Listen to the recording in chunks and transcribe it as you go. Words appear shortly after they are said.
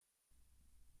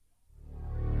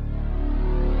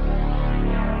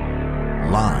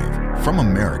From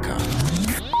America,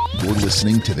 you're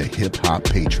listening to the Hip Hop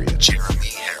Patriot, Jeremy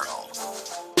Harrell.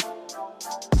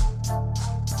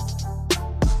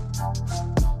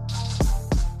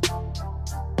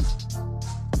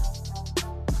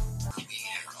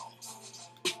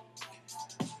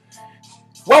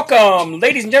 Welcome,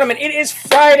 ladies and gentlemen. It is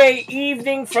Friday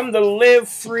evening from the Live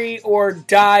Free or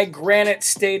Die Granite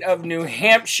State of New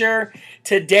Hampshire.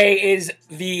 Today is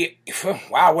the,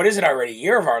 wow, what is it already?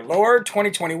 Year of our Lord,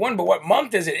 2021. But what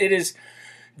month is it? It is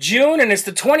June, and it's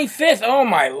the 25th. Oh,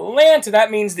 my land. So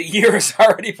that means the year is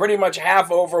already pretty much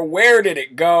half over. Where did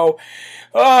it go?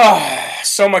 Oh,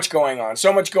 so much going on.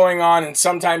 So much going on, and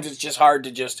sometimes it's just hard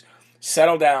to just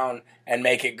settle down and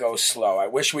make it go slow. I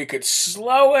wish we could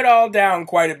slow it all down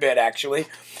quite a bit, actually.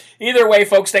 Either way,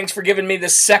 folks, thanks for giving me the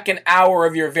second hour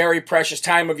of your very precious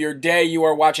time of your day. You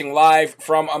are watching live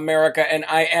from America, and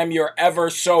I am your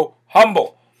ever so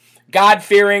humble,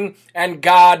 God-fearing, and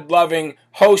God-loving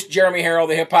host, Jeremy Harrell,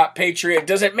 the Hip-Hop Patriot.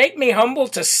 Does it make me humble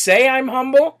to say I'm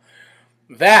humble?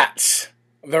 That's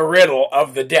the riddle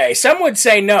of the day. Some would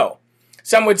say no.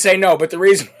 Some would say no, but the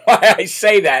reason why I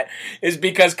say that is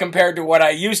because compared to what I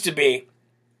used to be,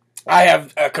 I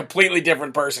have a completely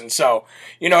different person. So,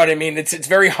 you know what I mean? It's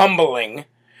very humbling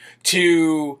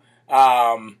to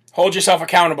hold yourself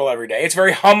accountable every day. It's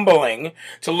very humbling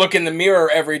to look in the mirror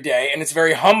every day, and it's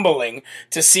very humbling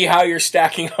to see how you're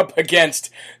stacking up against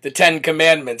the 10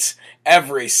 Commandments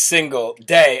every single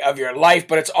day of your life,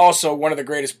 but it's also one of the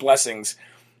greatest blessings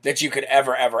that you could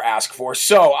ever ask for.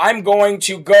 So I'm going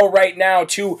to go right now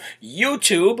to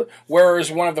YouTube, where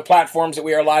is one of the platforms that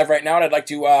we are live right now, and I'd like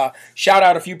to shout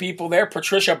out a few people there.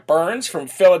 Patricia Burns from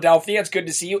Philadelphia, it's good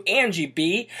to see you. Angie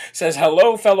B. says,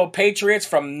 hello, fellow Patriots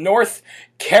from North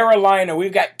Carolina.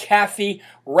 We've got Kathy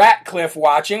Ratcliffe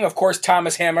watching. Of course,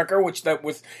 Thomas Hammaker, which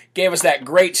gave us that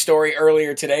great story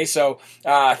earlier today. So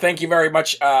thank you very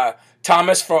much,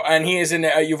 Thomas, and he is in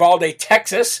Uvalde,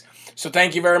 Texas. So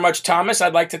thank you very much, Thomas.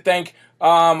 I'd like to thank,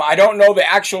 I don't know the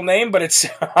actual name, but it's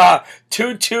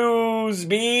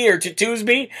Tutusby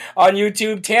on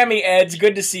YouTube. Tammy Eds,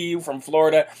 good to see you from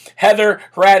Florida. Heather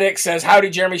Hraddick says, howdy,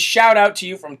 Jeremy. Shout out to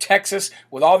you from Texas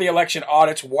with all the election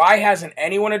audits. Why hasn't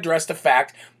anyone addressed the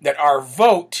fact that our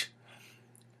vote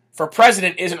for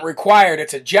president isn't required?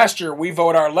 It's a gesture. We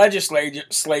vote our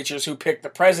legislatures who pick the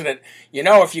president. You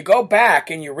know, if you go back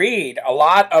and you read a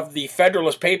lot of the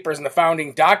Federalist Papers and the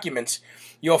founding documents,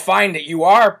 you'll find that you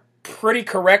are pretty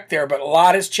correct there, but a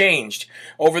lot has changed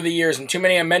over the years, and too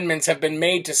many amendments have been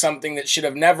made to something that should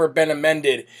have never been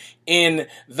amended in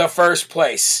the first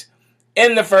place.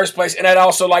 And I'd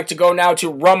also like to go now to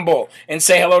Rumble and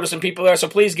say hello to some people there, so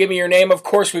please give me your name. Of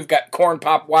course, we've got Corn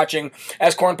Pop watching,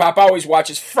 as Corn Pop always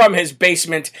watches from his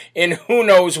basement in who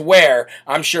knows where.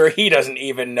 I'm sure he doesn't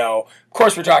even know. Of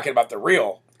course, we're talking about the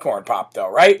real Corn Pop,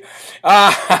 though, right?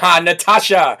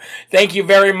 Natasha, thank you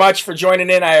very much for joining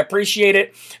in. I appreciate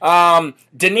it.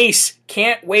 Denise,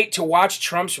 can't wait to watch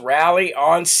Trump's rally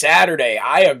on Saturday.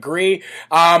 I agree.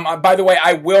 By the way,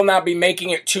 I will not be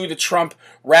making it to the Trump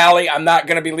rally. I'm not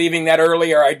going to be leaving that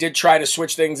earlier. I did try to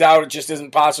switch things out. It just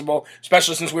isn't possible,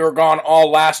 especially since we were gone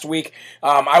all last week.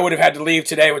 I would have had to leave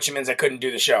today, which means I couldn't do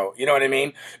the show. You know what I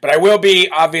mean? But I will be,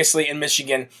 obviously, in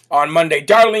Michigan on Monday.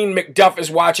 Darlene McDuff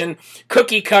is watching.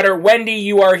 Cookie Cutter, Wendy,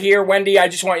 you are here. Wendy, I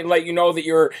just want to let you know that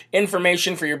your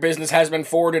information for your business has been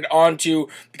forwarded on to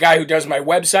the guy who does my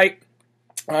website.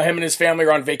 Him and his family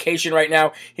are on vacation right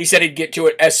now. He said he'd get to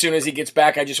it as soon as he gets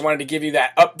back. I just wanted to give you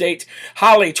that update.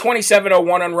 Holly,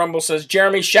 2701 on Rumble says,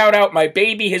 Jeremy, shout out my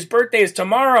baby. His birthday is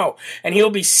tomorrow, and he'll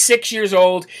be 6 years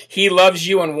old. He loves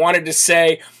you and wanted to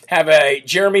say, have a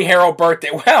Jeremy Harrell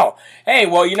birthday. Well, hey,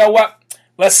 well, you know what?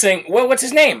 Let's sing. Well, what's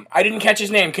his name? I didn't catch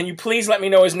his name. Can you please let me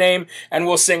know his name, and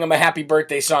we'll sing him a happy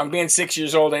birthday song. Being 6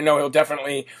 years old, I know he'll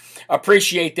definitely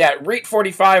appreciate that.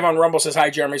 Reet45 on Rumble says, hi,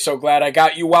 Jeremy. So glad I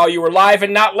got you while you were live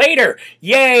and not later.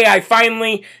 Yay, I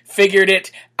finally figured it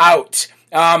out.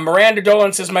 Miranda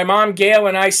Dolan says, my mom, Gail,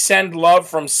 and I send love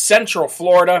from Central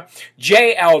Florida.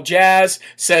 JL Jazz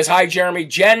says, hi, Jeremy.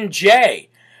 Jen J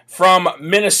from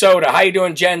Minnesota. How you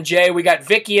doing, Jen J? We got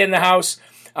Vicky in the house.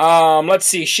 Let's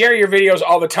see. Share your videos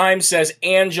all the time, says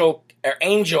Angel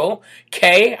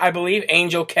K, I believe.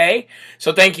 Angel K.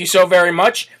 So thank you so very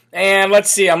much. And let's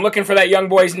see, I'm looking for that young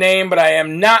boy's name, but I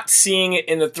am not seeing it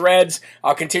in the threads.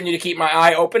 I'll continue to keep my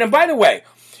eye open. And by the way,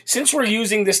 since we're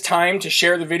using this time to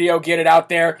share the video, get it out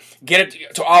there, get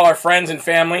it to all our friends and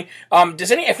family,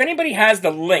 if anybody has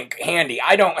the link handy,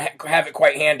 I don't have it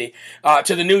quite handy,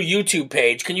 to the new YouTube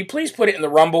page, can you please put it in the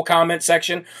Rumble comment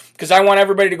section? Because I want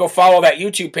everybody to go follow that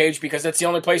YouTube page, because that's the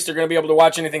only place they're going to be able to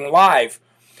watch anything live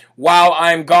while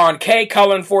I'm gone. K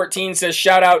Cullen 14 says,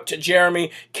 shout out to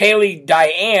Jeremy. Kaylee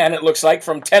Diane, it looks like,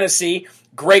 from Tennessee.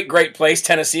 Great place,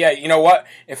 Tennessee. You know what?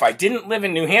 If I didn't live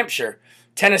in New Hampshire,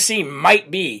 Tennessee might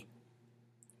be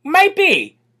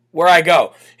where I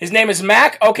go. His name is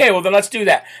Mac. Okay, well then let's do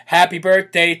that. Happy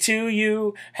birthday to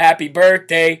you. Happy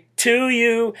birthday to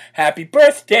you. Happy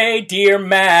birthday, dear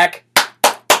Mac.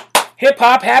 Hip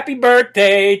hop, happy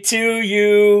birthday to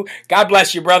you. God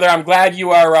bless you, brother. I'm glad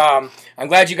you are. I'm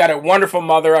glad you got a wonderful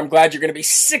mother. I'm glad you're going to be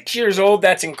 6 years old.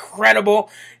 That's incredible.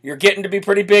 You're getting to be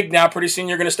pretty big now. Pretty soon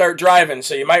you're going to start driving,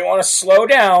 so you might want to slow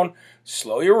down,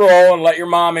 slow your roll, and let your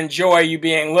mom enjoy you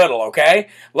being little. Okay?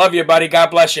 Love you, buddy.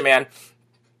 God bless you, man.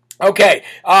 Okay,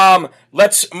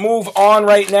 let's move on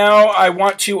right now. I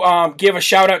want to give a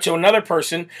shout out to another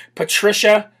person,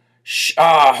 Patricia.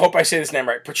 Hope I say this name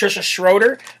right. Patricia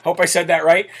Schroeder. Hope I said that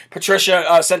right.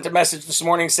 Patricia sent a message this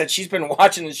morning and said she's been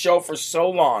watching the show for so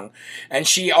long, and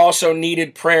she also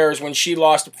needed prayers when she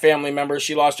lost a family member.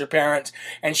 She lost her parents,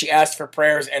 and she asked for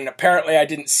prayers, and apparently I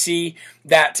didn't see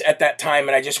that at that time,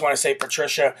 and I just want to say,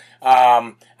 Patricia,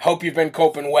 hope you've been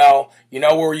coping well. You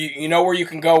know where you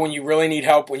can go when you really need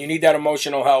help. When you need that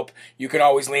emotional help, you can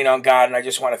always lean on God, and I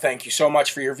just want to thank you so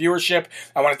much for your viewership.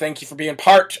 I want to thank you for being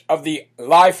part of the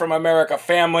Live from America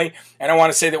family, and I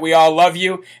want to say that we all love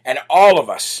you, and all of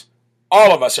us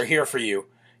are here for you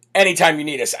anytime you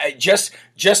need us.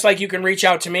 Just like you can reach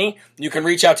out to me, you can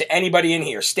reach out to anybody in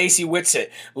here. Stacy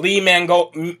Whitsett, Lee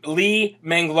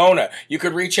Manglona. You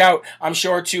could reach out, I'm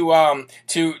sure, to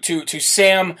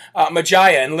Sam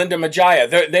Majaya and Linda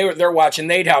Majaya. They're watching.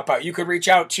 They'd help out. You could reach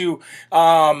out to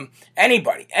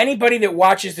anybody that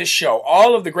watches this show.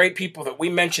 All of the great people that we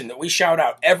mentioned, that we shout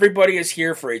out. Everybody is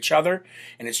here for each other,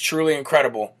 and it's truly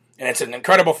incredible. And it's an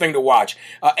incredible thing to watch.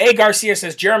 A. Garcia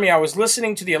says, Jeremy, I was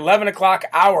listening to the 11 o'clock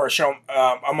hour show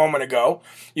a moment ago.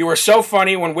 You were so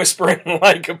funny when whispering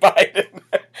like a Biden.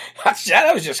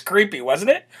 That was just creepy,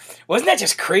 wasn't it? Wasn't that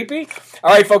just creepy?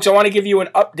 All right, folks, I want to give you an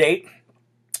update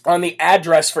on the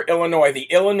address for Illinois. The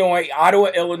Ottawa,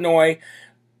 Illinois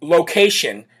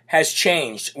location has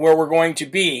changed where we're going to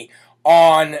be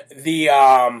on the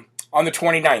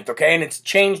 29th, okay? And it's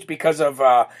changed because of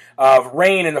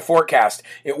rain in the forecast.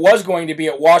 It was going to be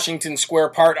at Washington Square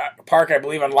Park, I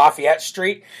believe, on Lafayette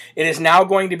Street. It is now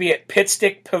going to be at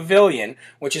Pitstick Pavilion,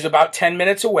 which is about 10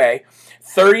 minutes away,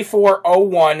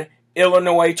 3401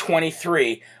 Illinois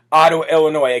 23, Ottawa,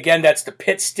 Illinois. Again, that's the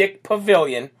Pitstick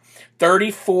Pavilion,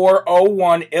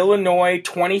 3401 Illinois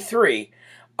 23,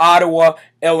 Ottawa,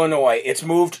 Illinois. It's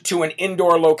moved to an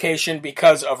indoor location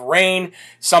because of rain,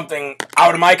 something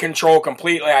out of my control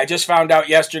completely. I just found out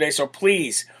yesterday, so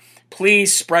please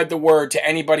spread the word to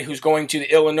anybody who's going to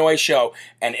the Illinois show.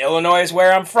 And Illinois is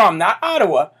where I'm from, not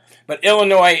Ottawa, but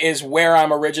Illinois is where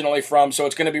I'm originally from, so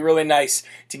it's going to be really nice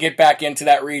to get back into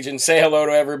that region, say hello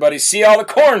to everybody, see all the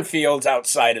cornfields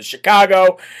outside of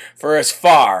Chicago for as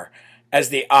far as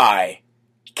the eye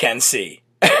can see.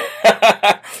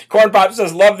 Corn Pop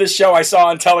says, love this show. I saw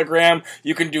on Telegram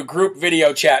you can do group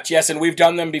video chats. Yes, and we've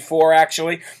done them before,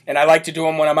 actually, and I like to do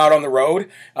them when I'm out on the road.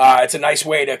 It's a nice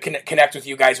way to connect with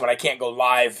you guys when I can't go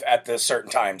live at the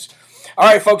certain times. All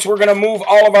right, folks, we're going to move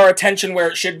all of our attention where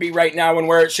it should be right now and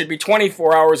where it should be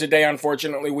 24 hours a day.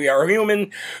 Unfortunately, we are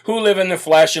human who live in the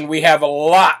flesh, and we have a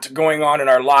lot going on in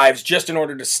our lives just in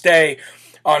order to stay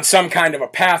on some kind of a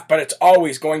path, but it's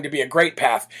always going to be a great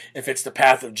path if it's the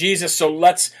path of Jesus. So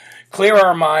let's clear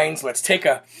our minds. Let's take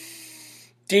a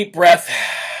deep breath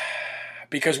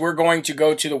because we're going to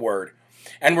go to the Word.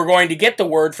 And we're going to get the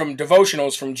Word from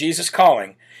devotionals from Jesus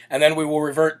Calling, and then we will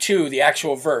revert to the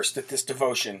actual verse that this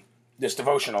devotional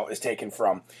is taken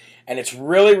from. And it's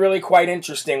really, really quite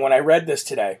interesting when I read this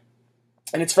today.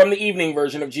 And it's from the evening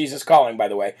version of Jesus Calling, by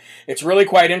the way. It's really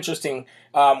quite interesting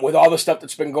with all the stuff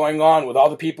that's been going on, with all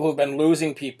the people who've been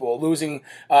losing people.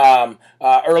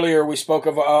 Earlier we spoke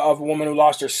of a woman who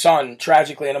lost her son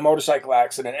tragically in a motorcycle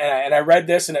accident. And I read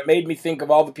this, and it made me think of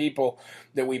all the people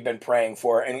that we've been praying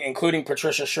for, including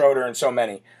Patricia Schroeder and so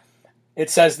many. It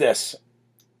says this,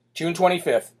 June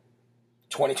 25th,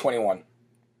 2021.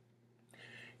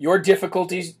 Your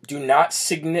difficulties do not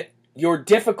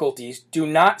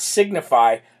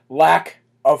signify lack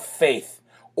of faith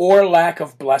or lack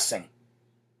of blessing.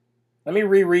 Let me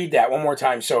reread that one more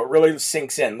time so it really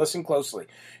sinks in. Listen closely.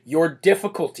 Your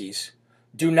difficulties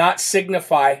do not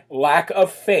signify lack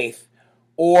of faith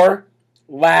or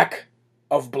lack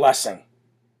of blessing.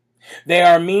 They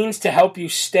are means to help you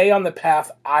stay on the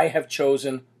path I have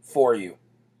chosen for you.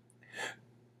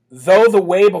 Though the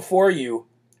way before you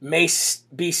may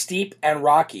be steep and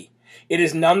rocky, it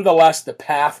is nonetheless the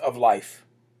path of life.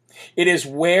 It is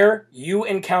where you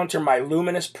encounter my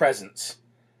luminous presence,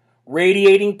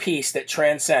 radiating peace that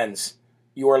transcends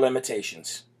your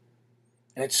limitations.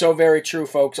 And it's so very true,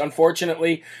 folks.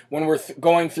 Unfortunately, when we're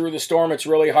going through the storm, it's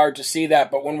really hard to see that.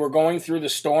 But when we're going through the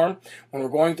storm, when we're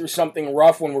going through something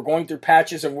rough, when we're going through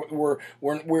patches of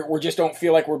we just don't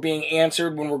feel like we're being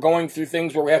answered, when we're going through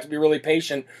things where we have to be really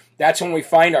patient, that's when we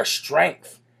find our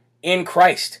strength in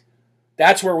Christ.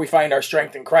 That's where we find our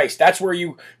strength in Christ. That's where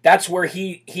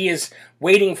he is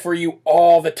waiting for you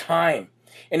all the time.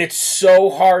 And it's so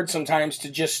hard sometimes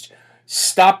to just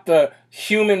stop the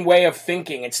human way of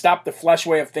thinking and stop the flesh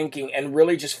way of thinking and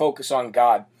really just focus on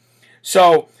God.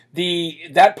 So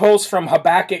that post from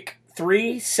Habakkuk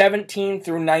 3:17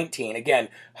 through 19. Again,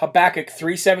 Habakkuk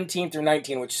 3:17 through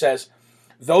 19, which says,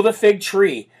 "Though the fig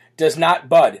tree does not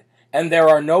bud, and there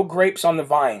are no grapes on the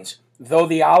vines, though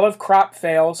the olive crop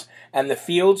fails, and the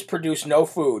fields produce no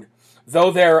food,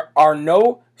 though there are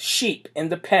no sheep in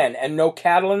the pen, and no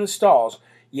cattle in the stalls,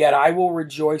 yet I will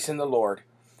rejoice in the Lord.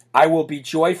 I will be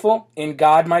joyful in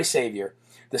God my Savior.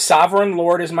 The sovereign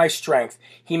Lord is my strength.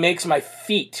 He makes my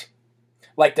feet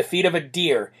like the feet of a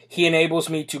deer. He enables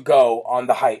me to go on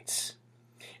the heights."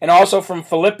 And also from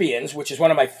Philippians, which is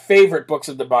one of my favorite books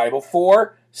of the Bible,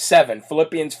 4:7,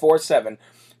 Philippians 4:7,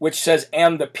 which says,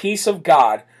 "And the peace of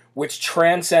God, which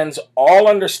transcends all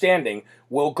understanding,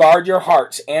 will guard your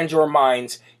hearts and your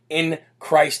minds in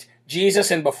Christ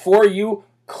Jesus." And before you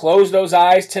close those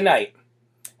eyes tonight,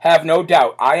 have no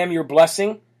doubt, I am your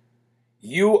blessing,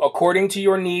 you according to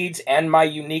your needs and my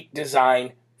unique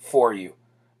design for you.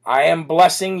 I am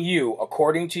blessing you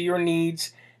according to your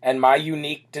needs and my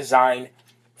unique design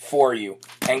for you.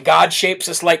 And God shapes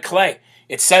us like clay.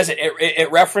 It says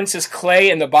it references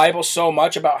clay in the Bible so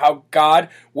much about how God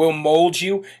will mold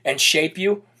you and shape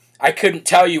you. I couldn't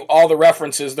tell you all the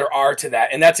references there are to that.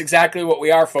 And that's exactly what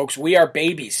we are, folks. We are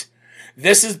babies.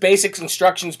 This is basic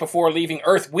instructions before leaving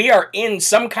Earth. We are in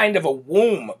some kind of a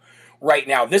womb right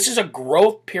now. This is a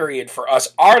growth period for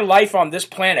us. Our life on this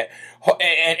planet,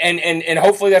 and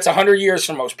hopefully that's 100 years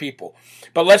for most people.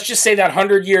 But let's just say that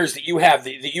 100 years that you have,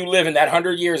 that you live in that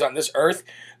 100 years on this earth,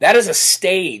 that is a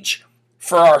stage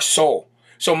for our soul.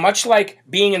 So much like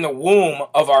being in the womb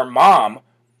of our mom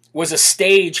was a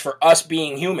stage for us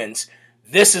being humans,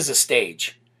 this is a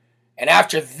stage. And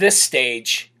after this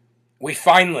stage, we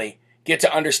finally get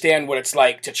to understand what it's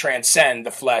like to transcend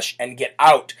the flesh and get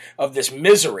out of this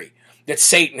misery that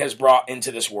Satan has brought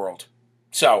into this world.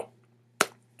 So,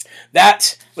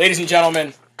 that, ladies and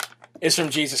gentlemen, is from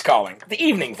Jesus Calling, the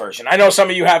evening version. I know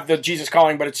some of you have the Jesus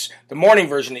Calling, but it's the morning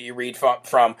version that you read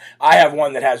from. I have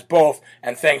one that has both,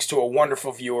 and thanks to a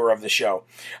wonderful viewer of the show.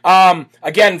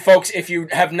 Again, folks, if you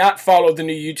have not followed the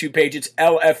new YouTube page, it's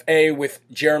LFA with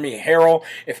Jeremy Harrell.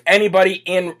 If anybody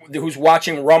who's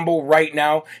watching Rumble right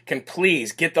now can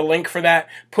please get the link for that,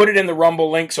 put it in the Rumble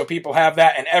link so people have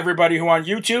that, and everybody who on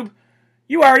YouTube,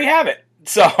 you already have it.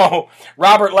 So,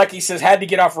 Robert Leckie says, had to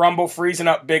get off Rumble, freezing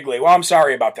up bigly. Well, I'm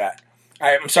sorry about that.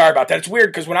 I'm sorry about that. It's weird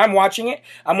because when I'm watching it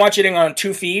on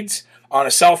two feeds, on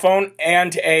a cell phone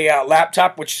and a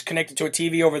laptop, which is connected to a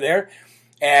TV over there,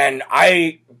 and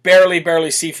I barely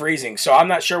see freezing. So I'm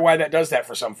not sure why that does that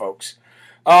for some folks.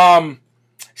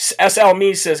 SL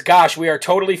Me says, gosh, we are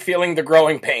totally feeling the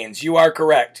growing pains. You are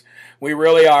correct. We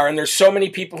really are. And there's so many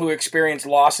people who experience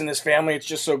loss in this family. It's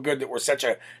just so good that we're such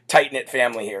a tight-knit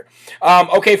family here.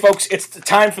 Okay, folks, it's the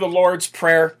time for the Lord's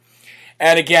Prayer.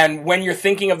 And again, when you're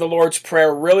thinking of the Lord's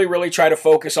Prayer, really try to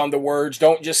focus on the words.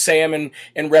 Don't just say them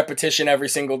in repetition every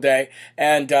single day.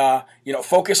 And,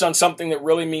 focus on something that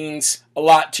really means a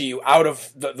lot to you out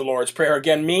of the Lord's Prayer.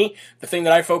 Again, the thing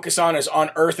that I focus on is on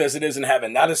earth as it is in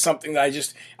heaven. That is something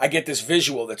that I get this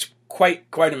visual that's quite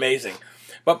amazing.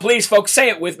 But please, folks, say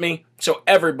it with me so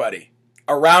everybody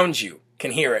around you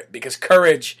can hear it, because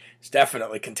courage is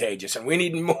definitely contagious. And we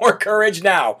need more courage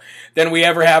now than we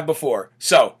ever have before.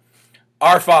 So,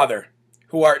 Our Father,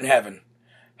 who art in heaven,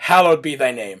 hallowed be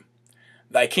thy name.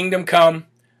 Thy kingdom come,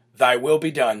 thy will be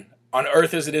done, on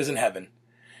earth as it is in heaven.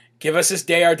 Give us this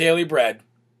day our daily bread,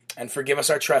 and forgive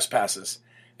us our trespasses,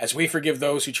 as we forgive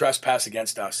those who trespass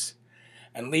against us.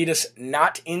 And lead us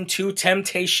not into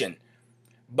temptation,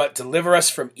 but deliver us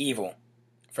from evil.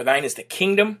 For thine is the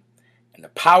kingdom, and the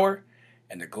power,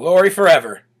 and the glory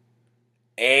forever.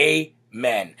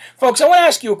 Amen. Folks, I want to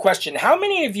ask you a question. How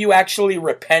many of you actually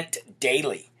repent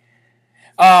daily?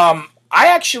 I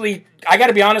got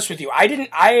to be honest with you.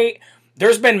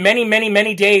 There's been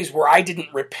many days where I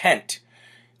didn't repent.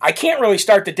 I can't really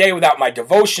start the day without my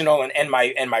devotional and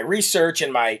my research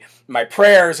and my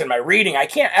prayers and my reading. I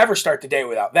can't ever start the day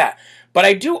without that. But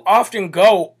I do often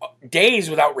go days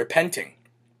without repenting.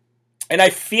 And I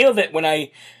feel that when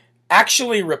I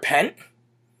actually repent,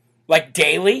 like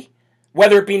daily,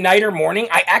 whether it be night or morning,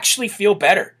 I actually feel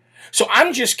better. So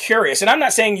I'm just curious, and I'm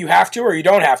not saying you have to or you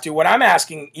don't have to. What I'm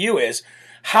asking you is,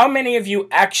 how many of you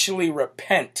actually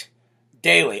repent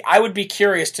daily? I would be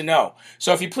curious to know.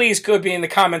 So if you please could be in the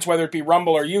comments, whether it be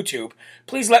Rumble or YouTube,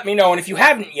 please let me know. And if you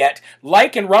haven't yet,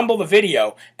 like and Rumble the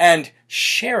video and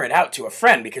share it out to a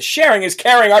friend, because sharing is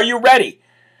caring. Are you ready?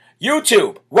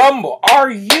 YouTube, Rumble, are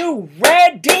you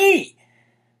ready?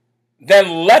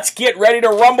 Then let's get ready to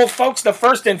rumble, folks. The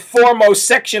first and foremost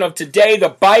section of today,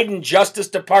 the Biden Justice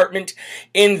Department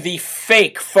in the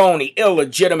fake, phony,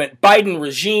 illegitimate Biden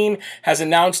regime has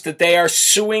announced that they are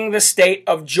suing the state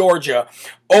of Georgia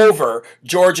over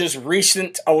Georgia's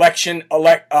recent election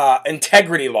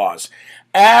integrity laws.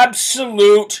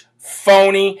 Absolute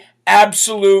phony,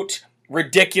 absolute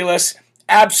ridiculous,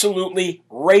 absolutely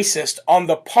racist on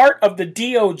the part of the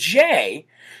DOJ.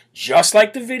 Just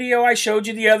like the video I showed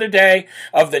you the other day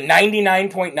of the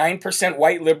 99.9%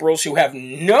 white liberals who have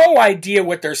no idea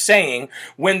what they're saying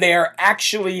when they are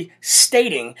actually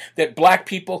stating that black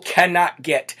people cannot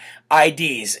get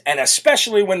IDs. And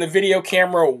especially when the video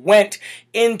camera went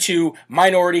into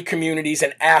minority communities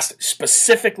and asked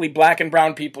specifically black and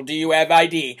brown people, do you have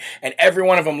ID? And every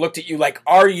one of them looked at you like,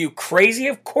 are you crazy?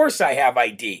 Of course I have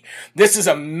ID. This is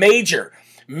a major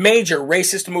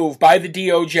racist move by the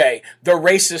DOJ, the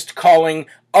racist calling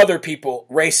other people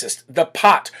racist, the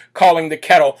pot calling the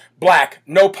kettle black,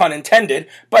 no pun intended,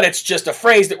 but it's just a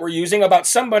phrase that we're using about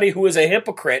somebody who is a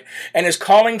hypocrite and is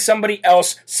calling somebody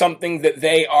else something that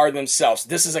they are themselves.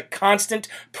 This is a constant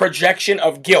projection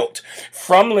of guilt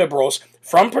from liberals,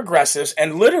 from progressives,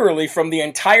 and literally from the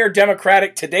entire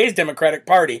today's Democratic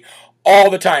Party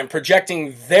all the time,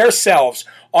 projecting their selves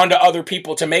onto other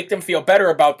people to make them feel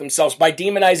better about themselves by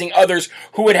demonizing others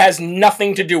who it has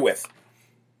nothing to do with.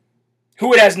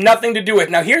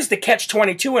 Now, here's the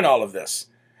catch-22 in all of this.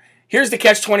 Here's the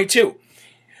catch-22.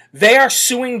 They are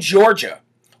suing Georgia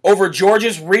over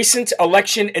Georgia's recent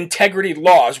election integrity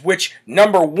laws, which,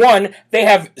 number one, they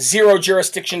have zero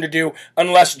jurisdiction to do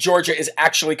unless Georgia is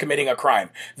actually committing a crime.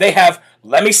 They have,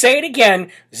 let me say it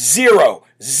again, zero,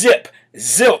 zip,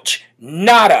 zilch,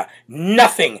 nada,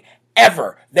 nothing,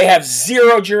 ever. They have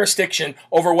zero jurisdiction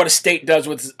over what a state does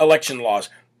with election laws,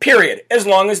 period, as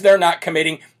long as they're not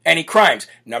committing any crimes.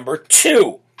 Number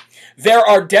two, there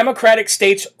are Democratic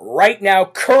states right now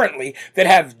currently that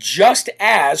have just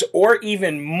as or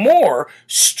even more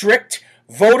strict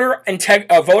voter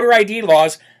ID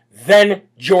laws than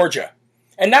Georgia.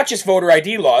 And not just voter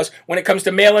ID laws when it comes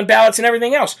to mail-in ballots and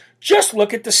everything else. Just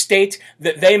look at the state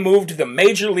that they moved the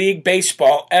Major League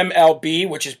Baseball, MLB,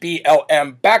 which is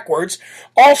BLM backwards,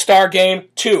 All-Star Game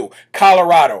to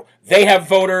Colorado. They have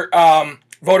voter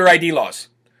ID laws.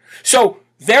 So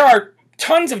there are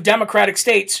tons of Democratic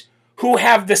states who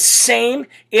have the same,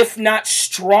 if not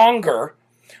stronger,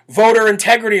 voter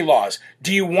integrity laws.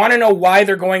 Do you want to know why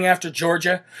they're going after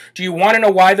Georgia? Do you want to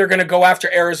know why they're going to go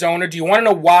after Arizona? Do you want to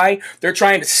know why they're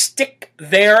trying to stick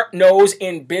their nose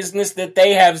in business that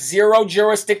they have zero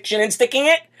jurisdiction in sticking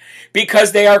it?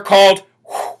 Because they are called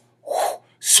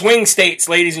swing states,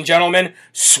 ladies and gentlemen.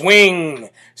 Swing.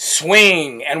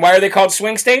 And why are they called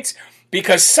swing states?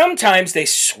 Because sometimes they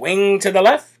swing to the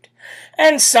left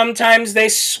and sometimes they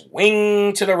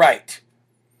swing to the right.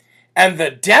 And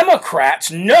the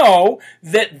Democrats know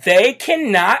that they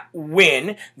cannot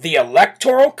win the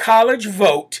Electoral College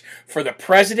vote for the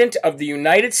President of the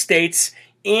United States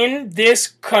in this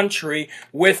country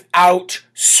without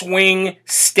swing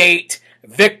state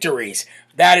victories.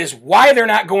 That is why they're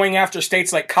not going after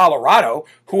states like Colorado,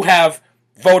 who have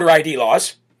voter ID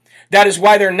laws. That is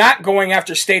why they're not going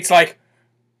after states like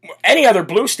any other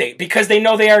blue state, because they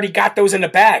know they already got those in the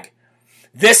bag.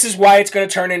 This is why it's going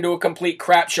to turn into a complete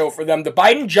crap show for them. The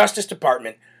Biden Justice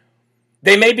Department,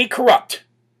 they may be corrupt.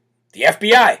 The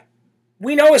FBI,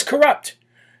 we know is corrupt.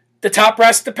 The top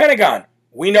brass at the Pentagon,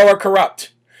 we know are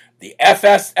corrupt. The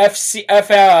FCC,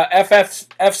 the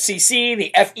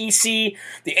FEC,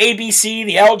 the ABC,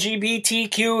 the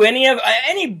LGBTQ,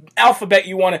 any alphabet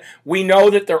you want to, we know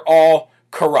that they're all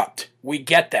corrupt. We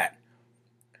get that.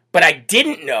 But I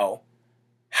didn't know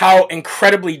how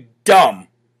incredibly dumb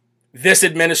this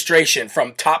administration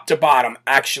from top to bottom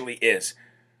actually is.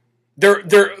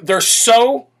 They're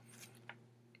so,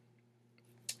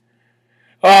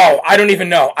 I don't even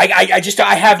know. I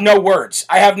have no words.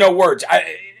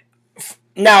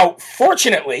 Now,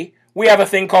 fortunately, we have a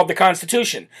thing called the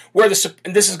Constitution, where this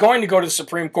is going to go to the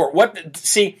Supreme Court.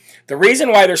 The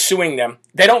reason why they're suing them,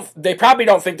 they probably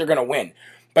don't think they're going to win,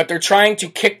 but they're trying to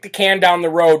kick the can down the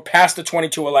road past the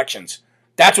 22 elections.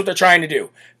 That's what they're trying to do.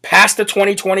 Pass the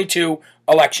 2022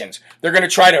 elections. They're going to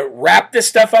try to wrap this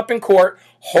stuff up in court,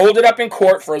 hold it up in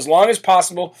court for as long as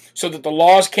possible so that the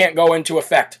laws can't go into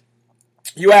effect.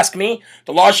 You ask me,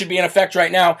 the laws should be in effect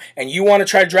right now, and you want to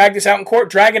try to drag this out in court,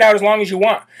 drag it out as long as you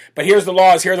want. But here's the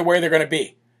laws, here's the way they're going to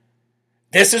be.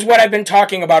 This is what I've been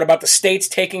talking about the states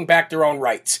taking back their own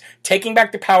rights, taking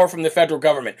back the power from the federal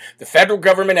government. The federal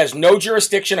government has no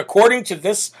jurisdiction, according to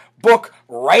this book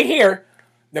right here,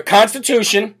 the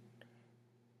Constitution.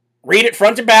 Read it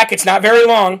front to back. It's not very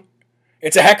long.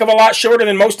 It's a heck of a lot shorter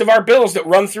than most of our bills that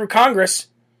run through Congress.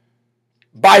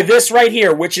 By this right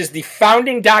here, which is the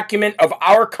founding document of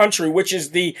our country, which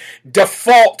is the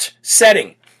default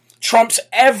setting, trumps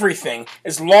everything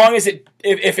as long as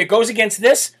if it goes against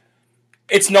this,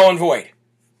 it's null and void.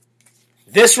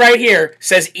 This right here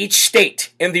says each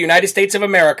state in the United States of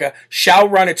America shall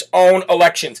run its own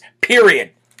elections.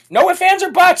 Period. No ifs, ands,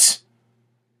 or buts.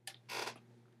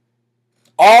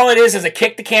 All it is a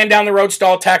kick the can down the road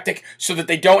stall tactic so that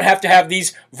they don't have to have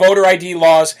these voter ID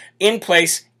laws in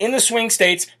place in the swing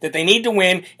states that they need to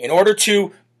win in order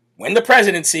to win the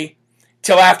presidency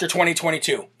till after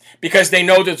 2022. Because they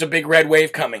know there's a big red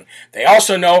wave coming. They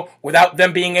also know without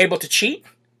them being able to cheat,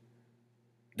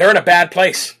 they're in a bad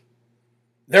place.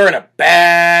 They're in a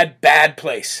bad, bad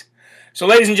place. So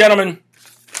ladies and gentlemen,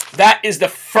 that is the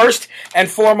first and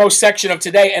foremost section of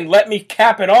today. And let me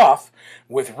cap it off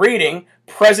with reading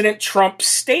President Trump's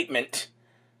statement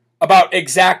about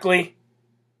exactly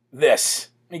this.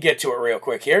 Let me get to it real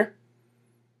quick here.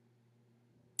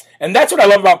 And that's what I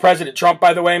love about President Trump,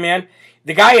 by the way, man.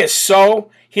 The guy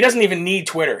he doesn't even need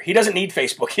Twitter. He doesn't need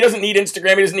Facebook. He doesn't need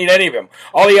Instagram. He doesn't need any of them.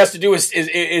 All he has to do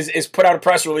is put out a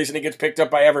press release and it gets picked up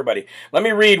by everybody. Let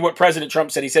me read what President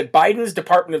Trump said. He said, Biden's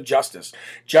Department of Justice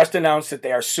just announced that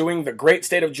they are suing the great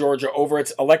state of Georgia over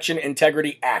its Election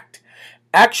Integrity Act.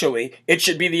 Actually, it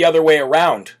should be the other way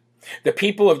around. The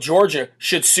people of Georgia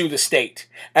should sue the state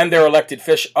and their elected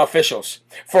officials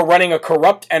for running a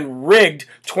corrupt and rigged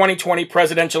 2020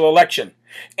 presidential election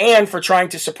and for trying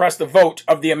to suppress the vote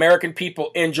of the American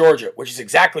people in Georgia, which is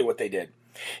exactly what they did.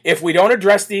 If we don't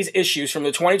address these issues from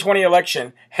the 2020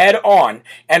 election head on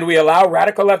and we allow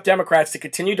radical left Democrats to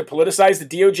continue to politicize the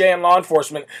DOJ and law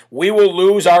enforcement, we will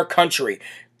lose our country.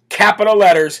 Capital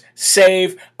letters,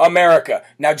 save America.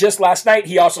 Now, just last night,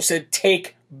 he also said,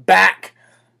 take back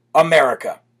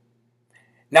America.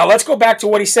 Now, let's go back to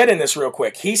what he said in this real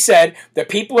quick. He said the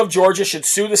people of Georgia should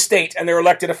sue the state and their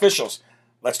elected officials.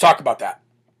 Let's talk about that.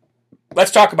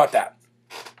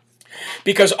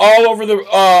 Because all over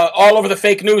the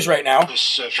fake news right now,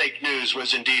 this fake news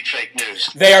was indeed fake news.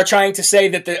 They are trying to say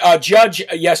that the judge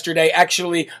yesterday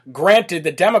actually granted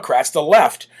the Democrats, the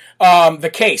left, the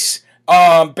case.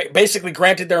 Basically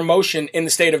granted their motion in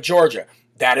the state of Georgia.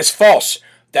 That is false.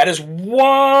 That is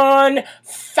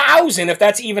 1,000, if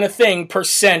that's even a thing,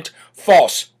 %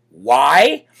 false.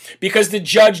 Why? Because the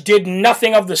judge did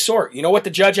nothing of the sort. You know what the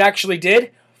judge actually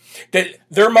did? That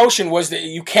their motion was that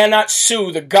you cannot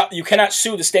sue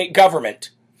the state government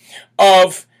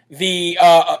of the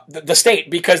state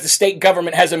because the state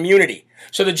government has immunity.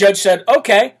 So the judge said,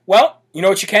 okay, well, you know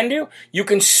what you can do? You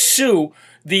can sue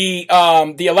the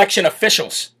election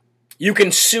officials. You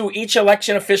can sue each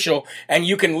election official, and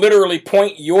you can literally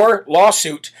point your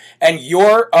lawsuit and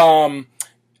your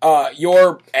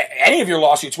any of your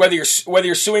lawsuits, whether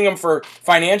you're suing them for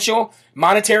financial,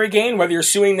 monetary gain, whether you're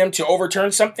suing them to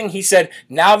overturn something. He said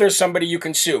now there's somebody you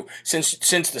can sue since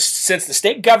the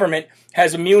state government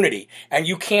has immunity, and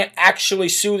you can't actually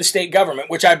sue the state government,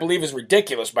 which I believe is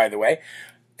ridiculous, by the way.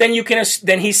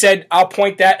 Then he said, I'll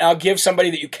point that and I'll give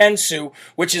somebody that you can sue,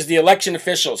 which is the election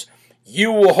officials.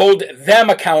 You will hold them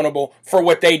accountable for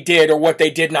what they did or what they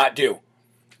did not do.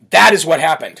 That is what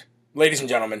happened, ladies and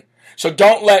gentlemen. So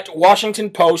don't let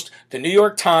Washington Post, the New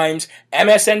York Times,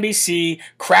 MSNBC,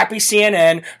 crappy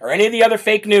CNN, or any of the other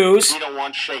fake news. We don't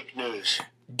want fake news.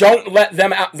 Don't let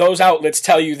those outlets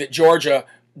tell you that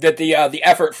the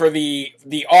effort for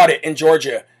the audit in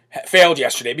Georgia failed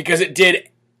yesterday, because it did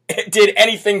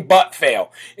anything but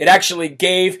fail. It actually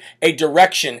gave a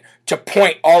direction to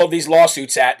point all of these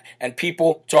lawsuits at and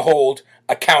people to hold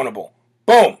accountable.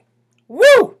 Boom.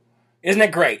 Woo! Isn't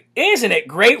it great? Isn't it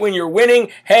great when you're winning?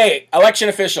 Hey, election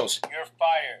officials. You're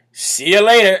fired. See you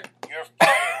later. You're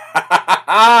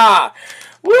fired.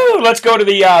 Woo! Let's go to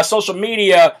the social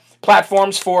media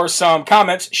platforms for some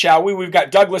comments, shall we? We've got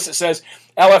Douglas that says,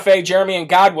 LFA, Jeremy, and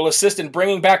God will assist in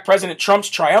bringing back President Trump's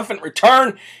triumphant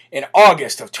return in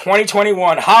August of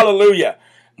 2021. Hallelujah.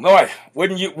 Lord,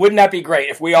 wouldn't that be great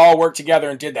if we all worked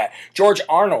together and did that? George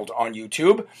Arnold on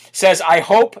YouTube says, I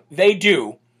hope they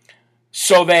do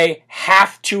So they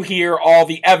have to hear all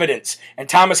the evidence. And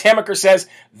Thomas Hammaker says,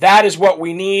 that is what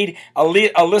we need.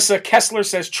 Alyssa Kessler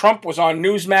says, Trump was on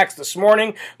Newsmax this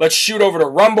morning. Let's shoot over to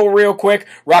Rumble real quick.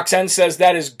 Roxanne says,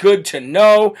 that is good to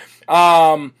know.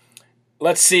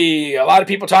 Let's see. A lot of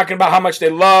people talking about how much they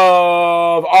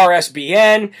love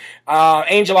RSBN.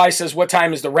 Angel Eye says, what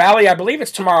time is the rally? I believe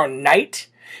it's tomorrow night.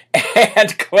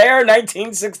 And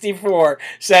Claire1964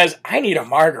 says, I need a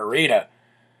margarita.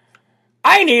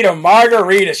 I need a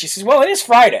margarita. She says, well, it is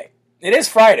Friday. It is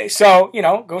Friday. So,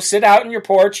 go sit out in your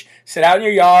porch, sit out in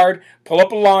your yard, pull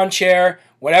up a lawn chair,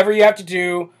 whatever you have to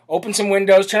do, open some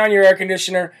windows, turn on your air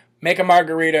conditioner, make a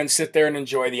margarita, and sit there and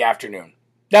enjoy the afternoon.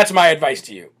 That's my advice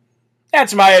to you.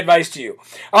 That's my advice to you.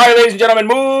 All right, ladies and gentlemen,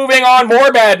 moving on.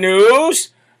 More bad news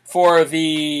for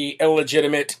the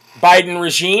illegitimate Biden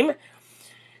regime.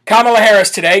 Kamala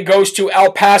Harris today goes to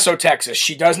El Paso, Texas.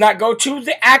 She does not go to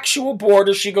the actual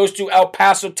border. She goes to El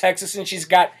Paso, Texas, and she's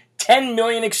got 10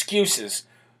 million excuses,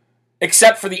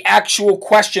 except for the actual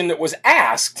question that was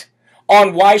asked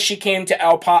on why she came to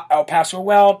El Paso.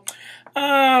 Well,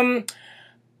 I'll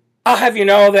have you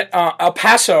know that El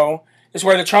Paso is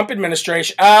where the Trump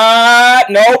administration...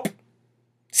 Nope.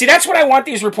 See, that's what I want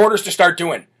these reporters to start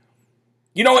doing.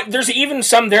 You know what? There's even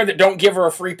some there that don't give her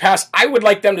a free pass. I would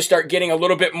like them to start getting a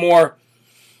little bit more,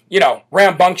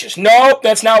 rambunctious. Nope,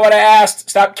 that's not what I asked.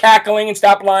 Stop cackling and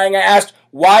stop lying. I asked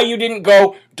why you didn't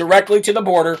go directly to the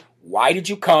border. Why did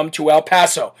you come to El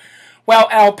Paso? Well,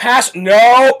 El Paso...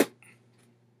 Nope.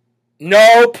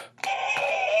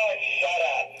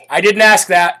 I didn't ask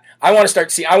that. I want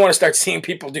to start seeing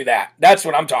people do that. That's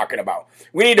what I'm talking about.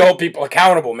 We need to hold people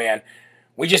accountable, man.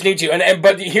 We just need to.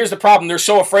 But here's the problem. They're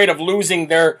so afraid of losing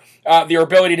their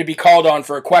ability to be called on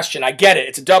for a question. I get it.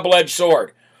 It's a double-edged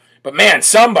sword. But man,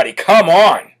 somebody, come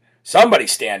on. Somebody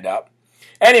stand up.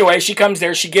 Anyway, she comes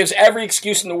there. She gives every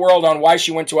excuse in the world on why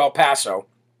she went to El Paso.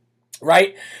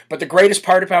 Right? But the greatest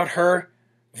part about her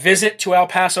visit to El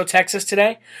Paso, Texas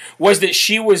today was that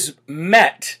she was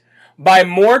met by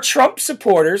more Trump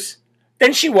supporters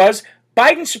than she was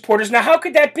Biden supporters. Now, how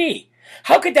could that be?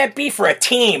 How could that be for a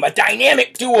team, a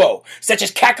dynamic duo, such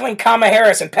as Kackling Kamala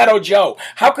Harris and Pedo Joe?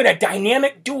 How could a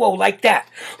dynamic duo like that,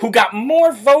 who got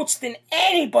more votes than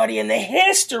anybody in the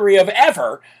history of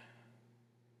ever,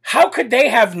 how could they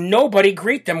have nobody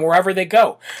greet them wherever they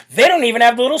go? They don't even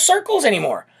have the little circles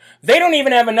anymore. They don't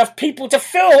even have enough people to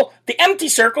fill the empty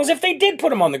circles if they did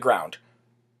put them on the ground.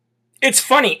 It's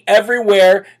funny,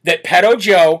 everywhere that Pedo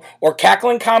Joe or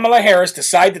Kackling Kamala Harris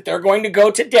decide that they're going to go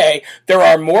today, there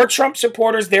are more Trump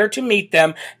supporters there to meet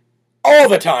them all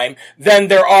the time than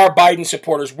there are Biden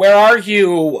supporters. Where are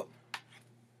you?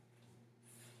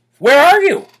 Where are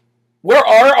you? Where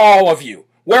are all of you?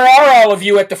 Where are all of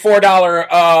you at the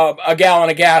 $4 a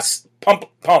gallon of gas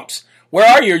pumps? Where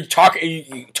are you? Are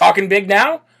you talking big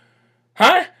now?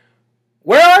 Huh?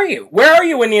 Where are you? Where are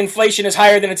you when the inflation is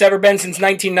higher than it's ever been since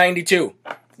 1992?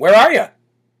 Where are you?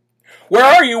 Where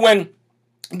are you when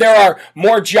there are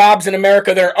more jobs in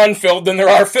America that are unfilled than there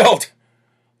are filled?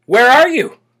 Where are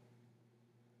you?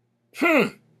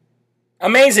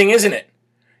 Amazing, isn't it?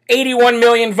 81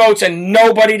 million votes and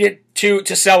nobody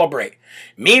to celebrate.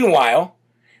 Meanwhile,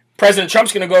 President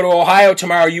Trump's going to go to Ohio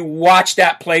tomorrow. You watch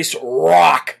that place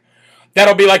rock.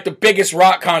 That'll be like the biggest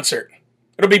rock concert.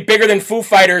 It'll be bigger than Foo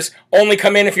Fighters, only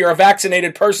come in if you're a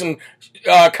vaccinated person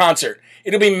concert.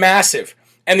 It'll be massive.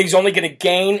 And he's only going to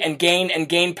gain and gain and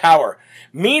gain power.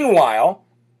 Meanwhile,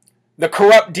 the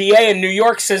corrupt DA in New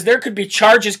York says there could be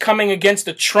charges coming against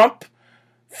the Trump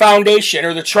Foundation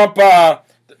or the Trump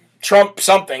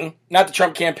something. Not the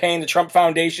Trump campaign, the Trump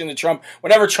Foundation,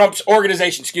 whatever Trump's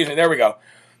organization, there we go.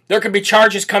 There could be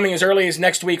charges coming as early as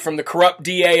next week from the corrupt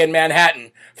DA in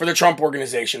Manhattan for the Trump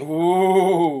organization.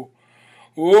 Ooh.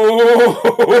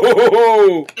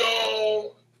 Ooh.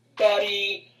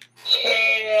 Nobody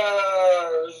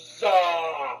cares.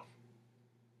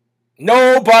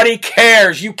 Nobody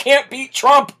cares. You can't beat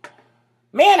Trump.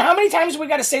 Man, how many times have we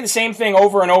got to say the same thing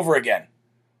over and over again?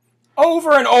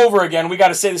 Over and over again, we got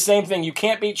to say the same thing. You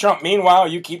can't beat Trump. Meanwhile,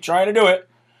 you keep trying to do it.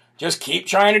 Just keep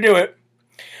trying to do it.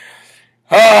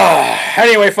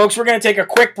 Anyway, folks, we're going to take a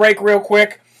quick break real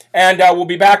quick. And we'll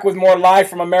be back with more Live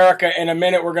from America in a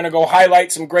minute. We're going to go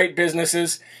highlight some great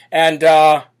businesses. And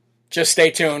just stay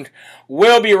tuned.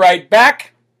 We'll be right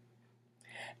back.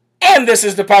 And this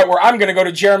is the part where I'm going to go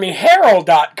to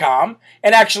JeremyHerald.com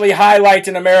and actually highlight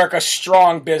an America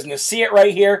strong business. See it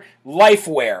right here?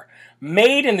 Lifewear.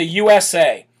 Made in the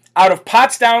USA. out of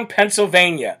Pottstown,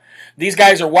 Pennsylvania. These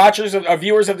guys are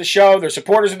viewers of the show. They're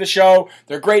supporters of the show.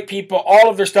 They're great people. All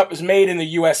of their stuff is made in the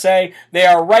USA. They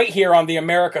are right here on the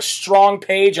America Strong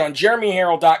page on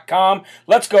jeremyherald.com.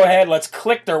 Let's go ahead. Let's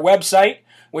click their website,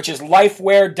 which is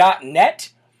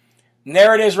lifeware.net. And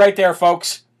there it is right there,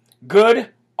 folks. Good,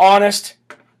 honest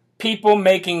people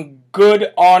making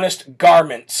good, honest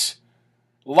garments.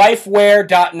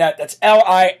 Lifeware.net. That's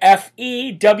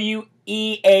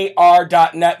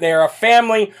LIFEWEAR.net. They are a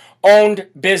family-owned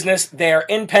business. They are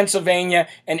in Pennsylvania,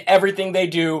 and everything they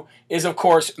do is, of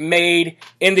course, made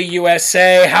in the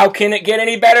USA. How can it get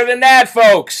any better than that,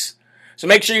 folks? So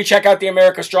make sure you check out the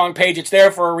America Strong page. It's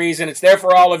there for a reason. It's there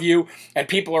for all of you, and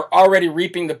people are already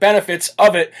reaping the benefits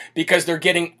of it because they're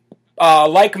getting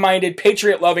like-minded,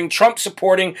 patriot-loving,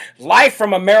 Trump-supporting, live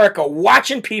from America,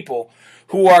 watching people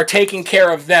who are taking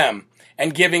care of them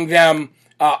and giving them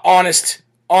honest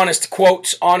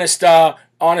quotes, honest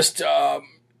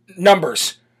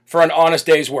numbers for an honest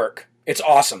day's work. It's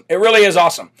awesome. It really is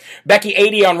awesome.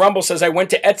 Becky80 on Rumble says, I went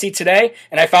to Etsy today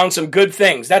and I found some good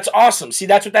things. That's awesome. See,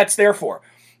 that's what that's there for.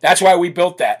 That's why we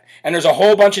built that. And there's a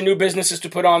whole bunch of new businesses to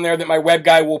put on there that my web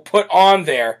guy will put on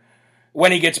there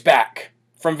when he gets back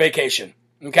from vacation.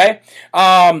 Okay?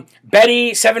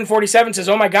 Betty747 says,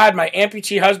 oh my God, my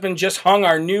amputee husband just hung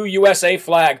our new USA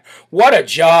flag. What a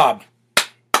job.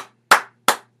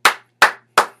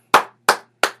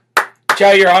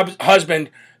 Tell your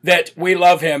husband that we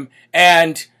love him,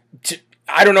 and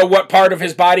I don't know what part of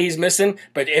his body he's missing,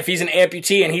 but if he's an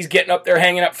amputee and he's getting up there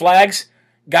hanging up flags,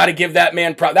 got to give that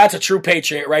man that's a true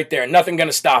patriot right there. Nothing going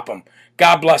to stop him.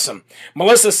 God bless him.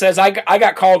 Melissa says, I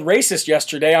got called racist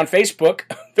yesterday on Facebook.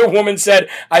 The woman said,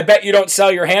 I bet you don't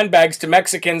sell your handbags to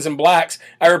Mexicans and blacks.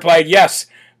 I replied, yes,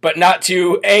 but not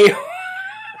to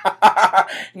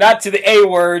not to the A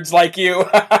words like you.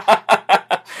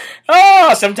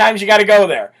 Oh, sometimes you got to go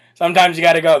there. Sometimes you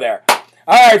got to go there.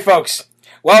 All right, folks.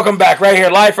 Welcome back right here,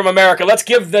 live from America. Let's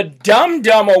give the Dum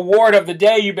Dum Award of the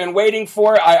day you've been waiting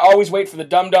for. I always wait for the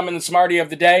Dum Dum and the Smarty of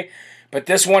the day, but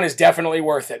this one is definitely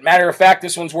worth it. Matter of fact,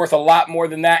 this one's worth a lot more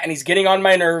than that, and he's getting on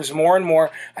my nerves more and more.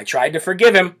 I tried to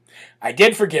forgive him. I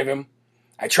did forgive him.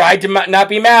 I tried to not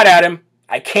be mad at him.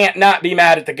 I can't not be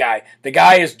mad at the guy. The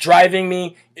guy is driving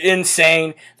me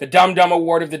insane. The Dum Dum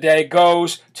Award of the day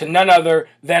goes to none other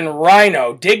than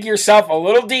Rhino. Dig yourself a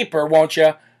little deeper, won't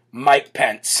you? Mike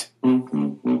Pence.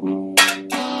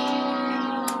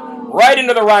 Right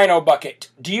into the Rhino bucket.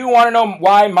 Do you want to know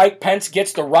why Mike Pence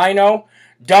gets the Rhino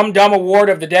Dum Dum Award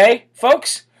of the day,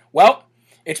 folks? Well,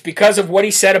 it's because of what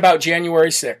he said about January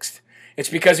 6th. It's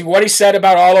because of what he said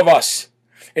about all of us.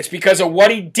 It's because of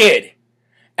what he did.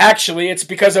 Actually, it's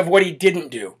because of what he didn't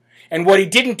do. And what he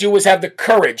didn't do was have the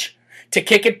courage to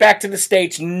kick it back to the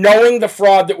states, knowing the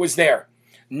fraud that was there,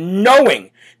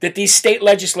 knowing that these state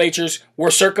legislatures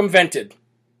were circumvented,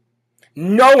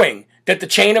 knowing that the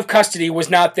chain of custody was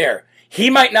not there. He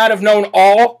might not have known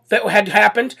all that had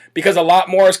happened because a lot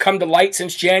more has come to light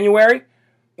since January,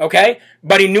 okay?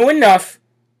 But he knew enough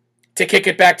to kick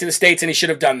it back to the states, and he should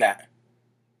have done that.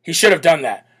 He should have done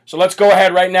that. So let's go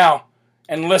ahead right now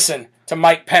and listen to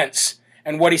Mike Pence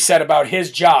and what he said about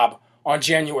his job on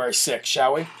January 6th,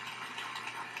 shall we?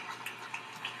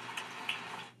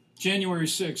 January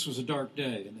 6th was a dark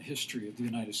day in the history of the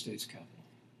United States Capitol.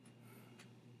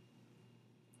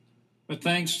 But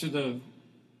thanks to the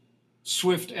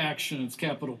swift action of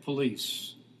Capitol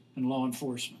Police and law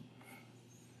enforcement,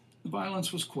 the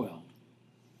violence was quelled,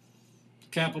 the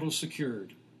Capitol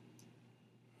secured,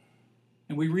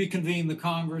 and we reconvened the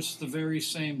Congress the very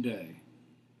same day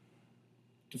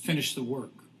to finish the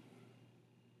work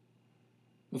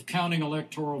of counting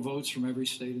electoral votes from every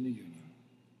state in the Union.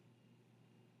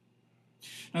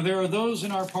 Now, there are those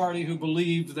in our party who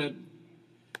believe that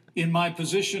in my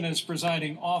position as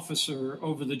presiding officer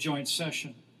over the joint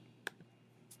session,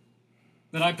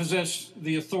 that I possess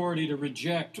the authority to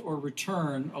reject or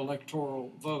return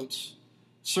electoral votes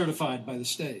certified by the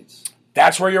states.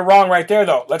 That's where you're wrong right there,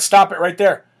 though. Let's stop it right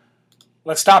there.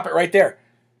 Let's stop it right there.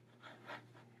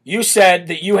 You said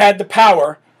that you had the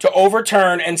power to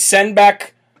overturn and send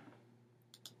back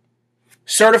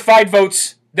certified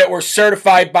votes that were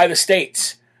certified by the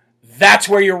states. That's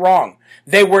where you're wrong.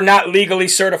 They were not legally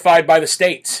certified by the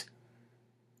states.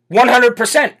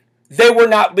 100%. They were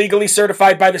not legally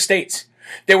certified by the states.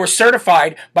 They were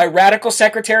certified by radical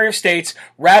Secretary of States,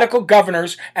 radical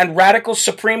governors, and radical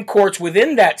Supreme Courts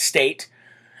within that state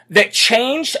that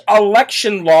changed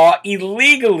election law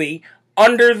illegally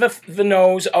under the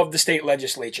nose of the state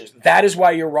legislatures. That is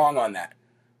why you're wrong on that.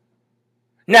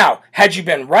 Now, had you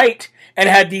been right, and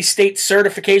had these state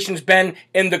certifications been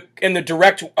in the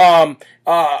direct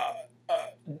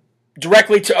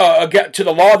directly to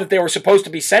the law that they were supposed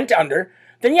to be sent under,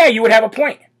 then yeah, you would have a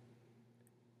point.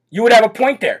 You would have a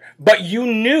point there. But you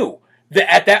knew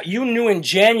that you knew in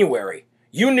January,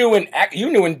 you knew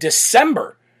in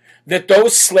December that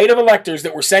those slate of electors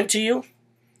that were sent to you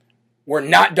were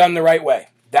not done the right way.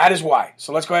 That is why.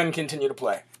 So let's go ahead and continue to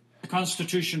play. The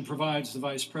Constitution provides the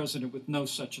Vice President with no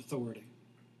such authority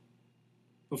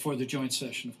before the joint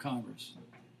session of Congress.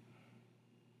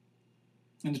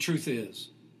 And the truth is,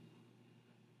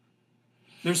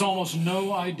 there's almost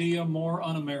no idea more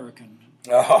un-American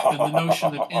than the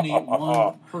notion that any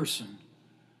one person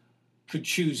could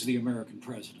choose the American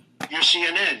president. You're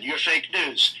CNN. You're fake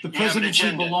news. The You have an presidency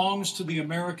agenda. belongs to the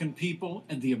American people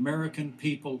and the American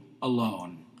people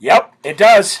alone. Yep, it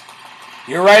does.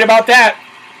 You're right about that.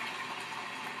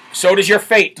 So does your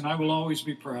fate. And I will always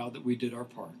be proud that we did our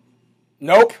part.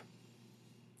 Nope.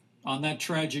 On that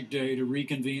tragic day to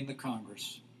reconvene the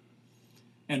Congress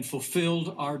and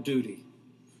fulfilled our duty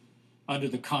under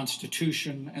the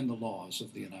Constitution and the laws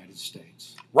of the United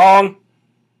States. Wrong.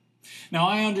 Now,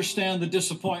 I understand the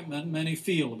disappointment many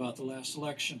feel about the last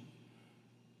election.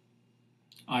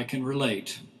 I can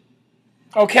relate.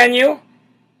 Oh, can you?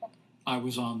 I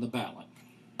was on the ballot.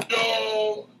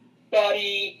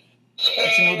 Nobody cares.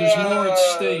 But you know, there's more at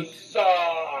stake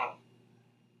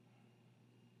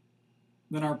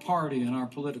than our party and our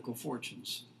political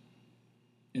fortunes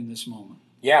in this moment.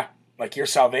 Yeah, like your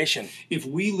salvation. If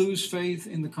we lose faith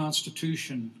in the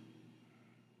Constitution,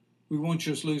 we won't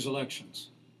just lose elections.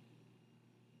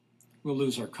 We'll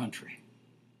lose our country.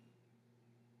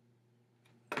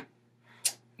 And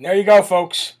there you go,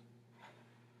 folks.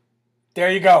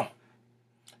 There you go.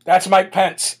 That's Mike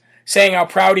Pence saying how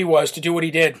proud he was to do what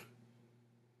he did.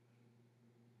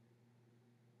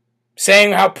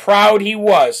 Saying how proud he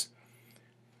was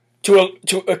to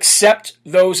accept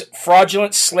those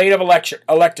fraudulent slate of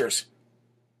electors.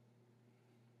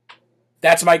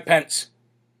 That's Mike Pence.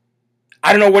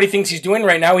 I don't know what he thinks he's doing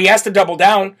right now. He has to double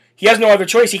down. He has no other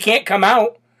choice. He can't come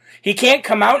out. He can't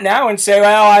come out now and say,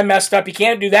 well, I messed up. He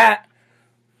can't do that.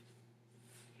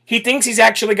 He thinks he's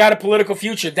actually got a political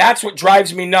future. That's what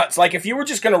drives me nuts. Like, if you were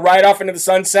just going to ride off into the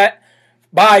sunset,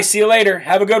 bye, see you later,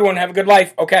 have a good one, have a good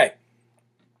life, okay.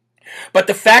 But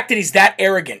the fact that he's that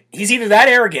arrogant, he's either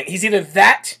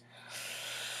that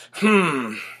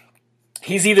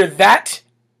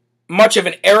much of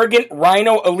an arrogant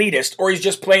rhino elitist, or he's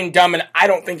just plain dumb, and I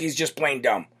don't think he's just plain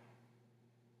dumb.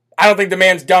 I don't think the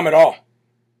man's dumb at all.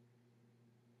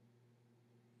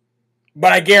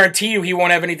 But I guarantee you he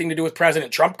won't have anything to do with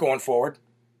President Trump going forward.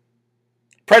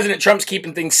 President Trump's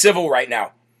keeping things civil right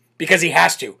now because he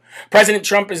has to. President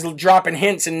Trump is dropping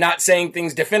hints and not saying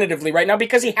things definitively right now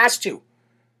because he has to.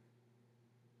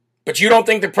 But you don't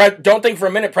think don't think for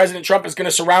a minute President Trump is going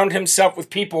to surround himself with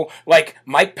people like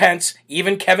Mike Pence,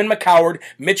 even Kevin McCoward,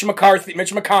 Mitch McCarthy,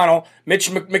 Mitch McConnell, Mitch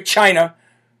McChina,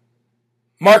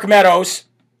 Mark Meadows,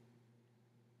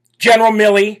 General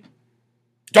Milley.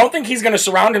 Don't think he's going to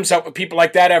surround himself with people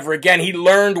like that ever again. He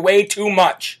learned way too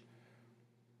much.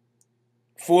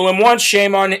 Fool him once,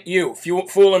 shame on you.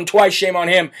 Fool him twice, shame on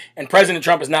him. And President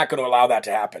Trump is not going to allow that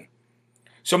to happen.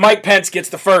 So Mike Pence gets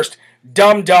the first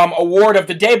Dumb award of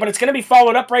the day, but it's going to be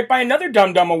followed up right by another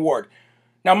Dumb award.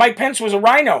 Now, Mike Pence was a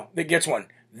rhino that gets one.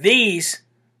 These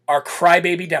are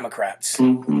crybaby Democrats.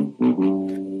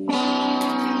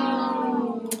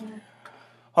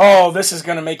 Oh, this is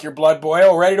going to make your blood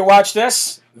boil. Ready to watch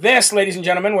this? This, ladies and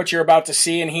gentlemen, what you're about to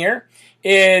see and hear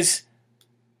is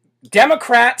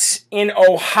Democrats in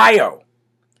Ohio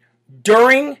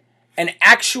during an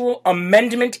actual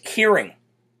amendment hearing.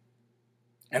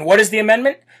 And what is the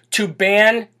amendment? To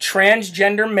ban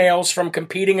transgender males from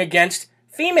competing against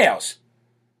females.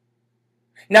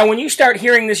 Now, when you start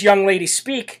hearing this young lady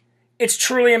speak, it's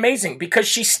truly amazing because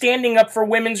she's standing up for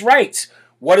women's rights.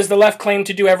 What does the left claim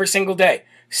to do every single day?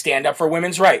 Stand up for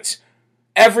women's rights.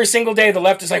 Every single day, the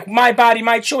left is like, my body,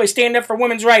 my choice, stand up for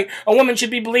women's right. A woman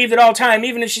should be believed at all time,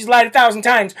 even if she's lied 1,000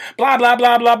 times. Blah, blah,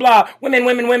 blah, blah, blah.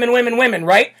 Women,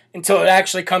 right? Until it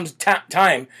actually comes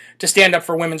time to stand up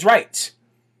for women's rights.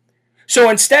 So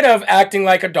instead of acting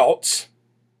like adults,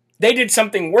 they did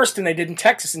something worse than they did in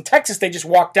Texas. In Texas, they just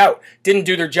walked out, didn't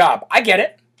do their job. I get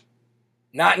it.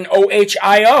 Not in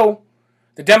OHIO.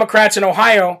 The Democrats in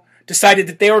Ohio decided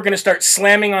that they were going to start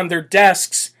slamming on their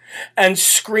desks and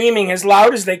screaming as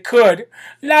loud as they could.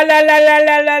 La la la la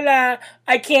la la la.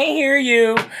 I can't hear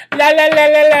you. La la la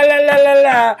la la la la la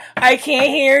la. I can't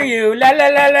hear you. La la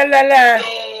la la la la.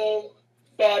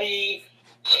 Nobody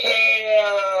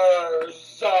cares.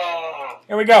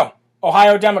 Here we go.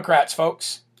 Ohio Democrats,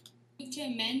 folks. To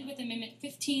amend with Amendment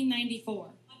 1594.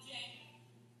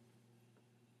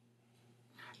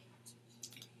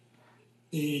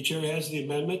 The chair has the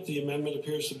amendment. The amendment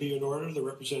appears to be in order. The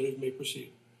representative may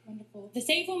proceed. Wonderful. The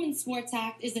Safe Women's Sports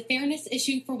Act is a fairness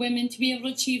issue for women to be able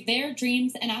to achieve their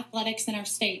dreams in athletics in our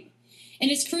state. It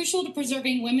is crucial to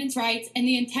preserving women's rights and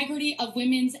the integrity of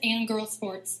women's and girls'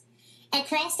 sports.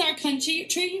 Across our country,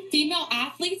 female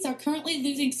athletes are currently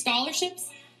losing scholarships,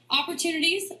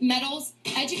 opportunities, medals,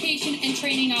 education, and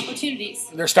training opportunities.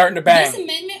 They're starting to bang. This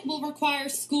amendment will require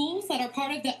schools that are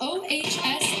part of the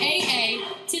OHSAA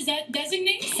to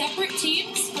designate separate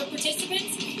teams for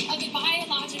participants of the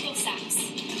biological sex.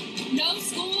 No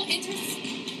school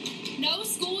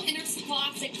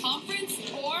interscholastic conference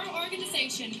or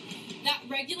organization that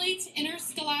regulates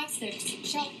interscholastics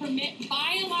shall permit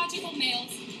biological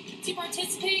males to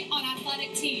participate on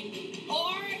athletic team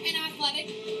or an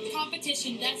athletic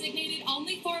competition designated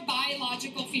only for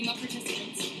biological female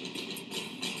participants.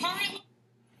 Currently,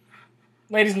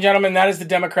 ladies and gentlemen, that is the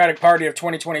Democratic Party of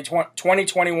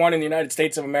 2021 in the United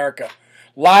States of America.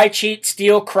 Lie, cheat,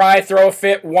 steal, cry, throw a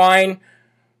fit, whine,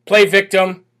 play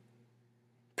victim,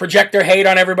 project their hate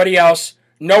on everybody else,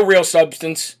 no real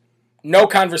substance, no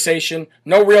conversation,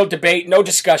 no real debate, no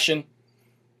discussion,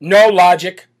 no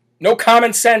logic, no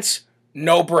common sense,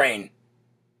 no brain.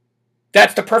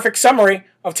 That's the perfect summary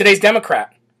of today's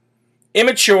Democrat.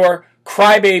 Immature,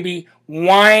 crybaby,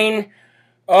 whine.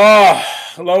 Oh,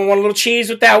 I want a little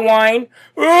cheese with that whine.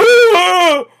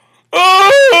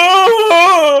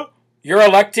 You're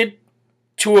elected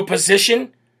to a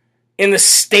position in the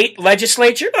state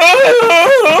legislature.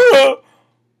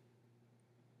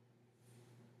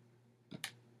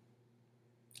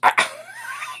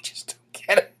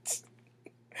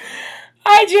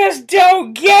 I just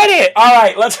don't get it. All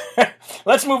right,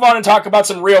 let's move on and talk about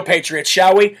some real patriots,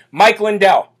 shall we? Mike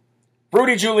Lindell,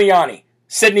 Rudy Giuliani,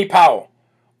 Sidney Powell,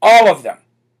 all of them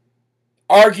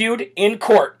argued in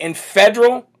court, in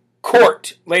federal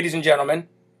court, ladies and gentlemen,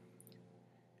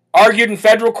 argued in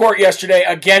federal court yesterday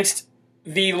against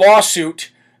the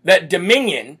lawsuit that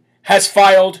Dominion has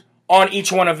filed on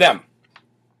each one of them.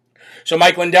 So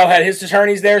Mike Lindell had his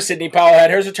attorneys there, Sidney Powell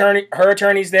had her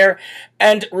attorneys there,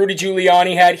 and Rudy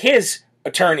Giuliani had his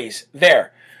attorneys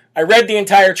there. I read the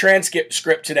entire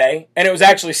transcript today, and it was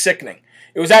actually sickening.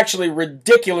 It was actually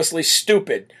ridiculously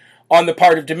stupid on the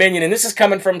part of Dominion, and this is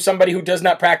coming from somebody who does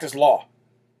not practice law.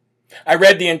 I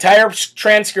read the entire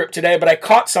transcript today, but I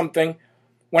caught something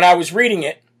when I was reading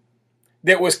it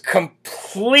that was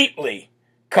completely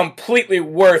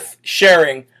worth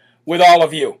sharing with all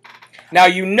of you. Now,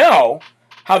 you know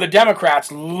how the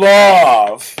Democrats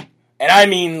love, and I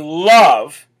mean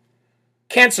love,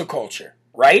 cancel culture,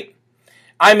 right?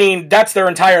 I mean, that's their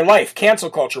entire life, cancel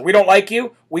culture. We don't like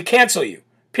you, we cancel you,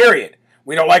 period.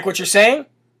 We don't like what you're saying,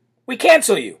 we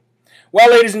cancel you. Well,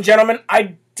 ladies and gentlemen,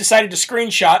 I decided to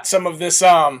screenshot some of this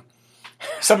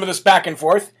back and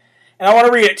forth, and I want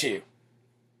to read it to you.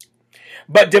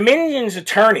 But Dominion's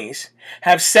attorneys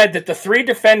have said that the three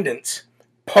defendants'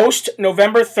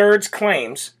 post-November 3rd's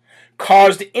claims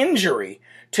caused injury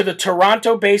to the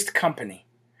Toronto-based company.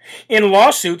 In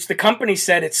lawsuits, the company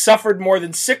said it suffered more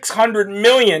than $600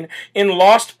 million in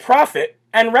lost profit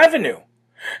and revenue,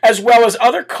 as well as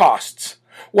other costs,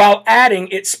 while adding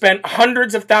it spent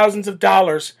hundreds of thousands of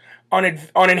dollars on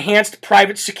enhanced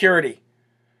private security.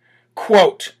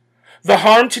 Quote, "The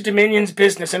harm to Dominion's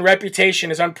business and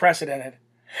reputation is unprecedented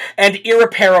and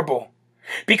irreparable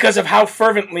because of how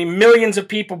fervently millions of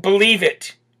people believe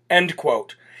it," end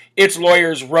quote, its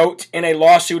lawyers wrote in a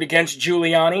lawsuit against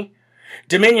Giuliani.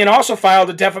 Dominion also filed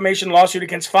a defamation lawsuit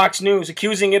against Fox News,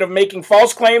 accusing it of making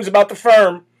false claims about the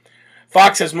firm.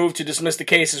 Fox has moved to dismiss the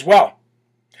case as well.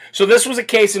 So this was a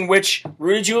case in which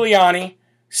Rudy Giuliani,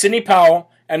 Sidney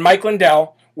Powell, and Mike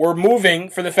Lindell were moving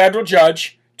for the federal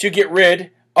judge to get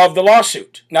rid of the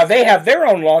lawsuit. Now, they have their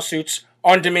own lawsuits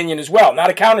on Dominion as well, not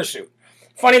a countersuit.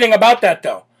 Funny thing about that,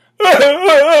 though,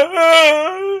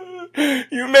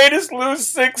 you made us lose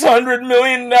 $600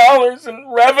 million in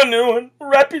revenue and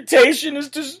reputation is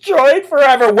destroyed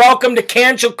forever. Welcome to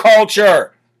cancel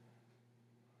culture.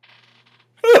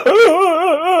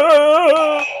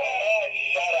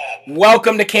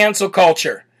 Welcome to cancel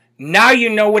culture. Now you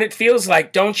know what it feels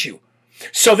like, don't you?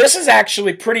 So this is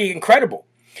actually pretty incredible,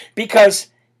 because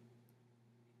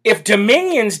if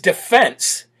Dominion's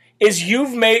defense is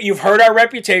you've hurt our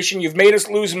reputation, you've made us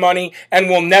lose money, and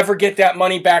we'll never get that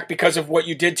money back because of what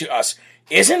you did to us.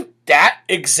 Isn't that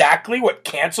exactly what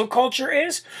cancel culture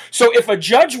is? So if a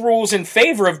judge rules in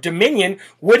favor of Dominion,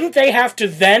 wouldn't they have to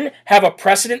then have a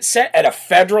precedent set at a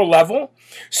federal level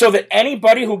so that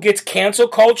anybody who gets cancel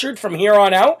cultured from here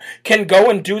on out can go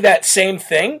and do that same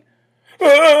thing?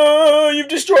 You've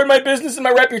destroyed my business and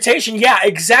my reputation. Yeah,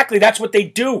 exactly. That's what they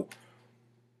do.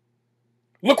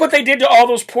 Look what they did to all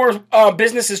those poor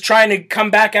businesses trying to come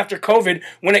back after COVID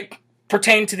when it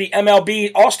pertained to the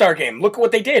MLB All-Star Game. Look at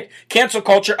what they did. Cancel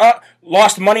culture,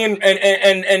 lost money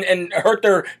and hurt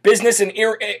their business and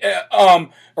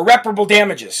irreparable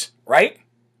damages, right?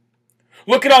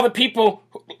 Look at all the people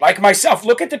like myself.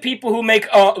 Look at the people who make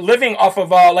a living off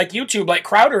of like YouTube, like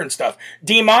Crowder and stuff,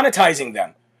 demonetizing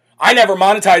them. I never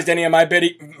monetized any of my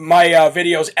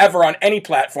videos ever on any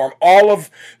platform. All of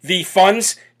the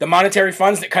funds, the monetary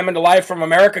funds that come into Live from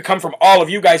America come from all of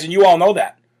you guys, and you all know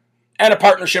that. And a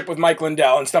partnership with Mike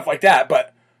Lindell and stuff like that.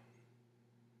 But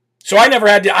so I never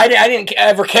had to, I didn't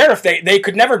ever care if they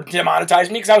could never demonetize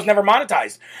me because I was never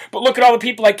monetized. But look at all the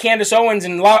people like Candace Owens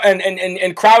and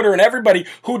Crowder and everybody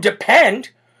who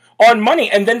depend on money,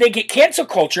 and then they get cancel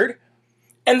cultured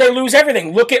and they lose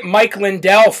everything. Look at Mike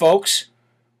Lindell, folks.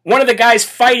 One of the guys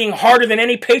fighting harder than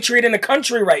any patriot in the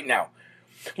country right now.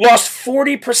 Lost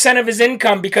 40% of his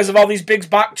income because of all these big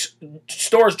box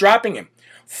stores dropping him.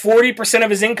 40% of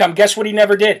his income. Guess what he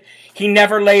never did? He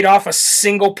never laid off a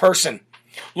single person.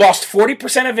 Lost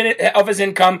 40% of his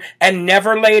income and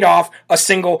never laid off a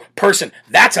single person.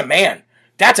 That's a man.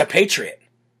 That's a patriot.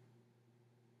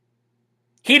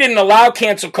 He didn't allow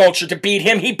cancel culture to beat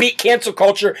him. He beat cancel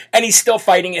culture, and he's still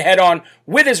fighting it head on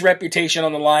with his reputation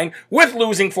on the line, with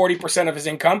losing 40% of his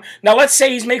income. Now, let's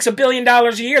say he makes $1 billion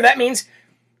a year. That means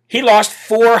he lost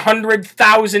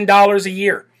 $400,000 a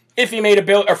year if he made or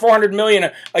 $400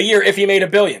 million a year if he made $1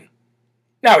 billion.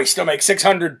 Now, he still makes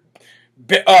 $600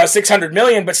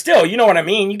 million, but still, you know what I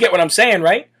mean. You get what I'm saying,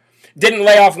 right? Didn't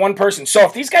lay off one person. So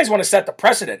if these guys want to set the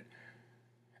precedent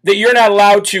that you're not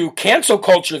allowed to cancel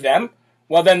culture them,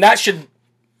 well, then that should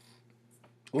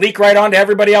leak right on to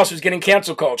everybody else who's getting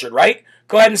cancel cultured, right?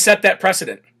 Go ahead and set that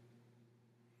precedent.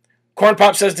 Corn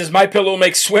Pop says, does MyPillow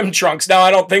make swim trunks? No,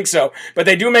 I don't think so. But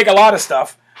they do make a lot of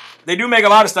stuff. They do make a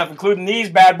lot of stuff, including these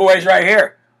bad boys right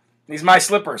here. These My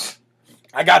Slippers.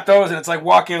 I got those, and it's like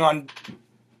walking on,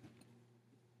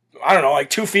 I don't know, like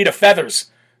 2 feet of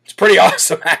feathers. It's pretty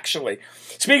awesome, actually.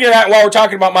 Speaking of that, while we're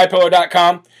talking about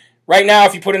MyPillow.com, right now,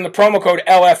 if you put in the promo code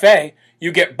LFA,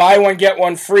 you get buy one, get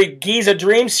one free Giza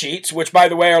Dream Sheets, which, by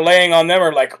the way, are laying on them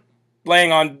are like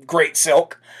laying on great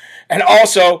silk. And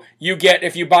also, you get,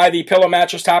 if you buy the pillow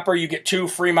mattress topper, you get 2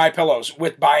 free My Pillows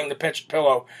with buying the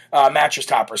pillow mattress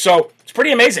topper. So, it's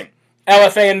pretty amazing.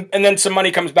 LFA, and then some money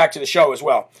comes back to the show as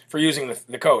well for using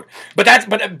the code.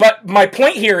 But my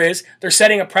point here is they're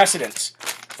setting a precedence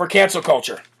for cancel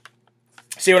culture.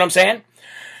 See what I'm saying?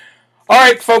 All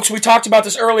right, folks, we talked about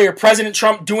this earlier. President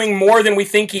Trump doing more than we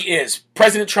think he is.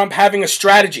 President Trump having a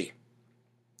strategy.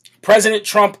 President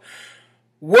Trump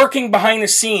working behind the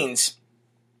scenes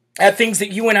at things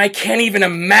that you and I can't even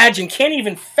imagine, can't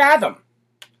even fathom.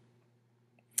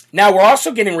 Now, we're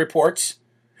also getting reports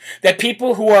that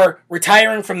people who are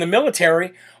retiring from the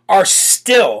military are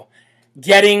still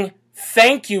getting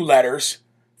thank you letters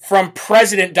from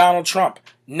President Donald Trump,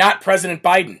 not President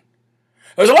Biden.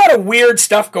 There's a lot of weird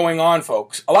stuff going on,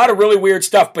 folks. A lot of really weird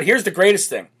stuff. But here's the greatest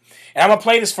thing. And I'm going to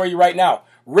play this for you right now.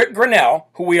 Rick Grinnell,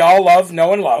 who we all love,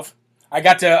 know, and love. I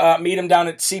got to meet him down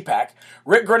at CPAC.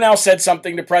 Rick Grinnell said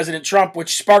something to President Trump,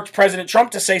 which sparked President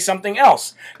Trump to say something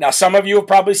else. Now, some of you have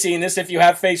probably seen this if you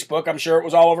have Facebook. I'm sure it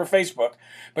was all over Facebook.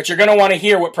 But you're going to want to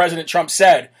hear what President Trump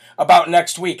said about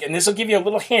next week. And this will give you a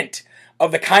little hint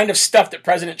of the kind of stuff that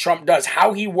President Trump does,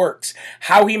 how he works,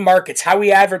 how he markets, how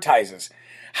he advertises,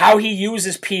 how he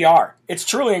uses PR. It's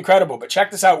truly incredible, but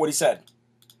check this out, what he said.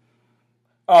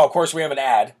 Oh, of course, we have an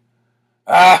ad.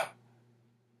 I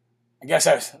guess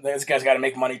this guy's got to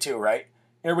make money too, right?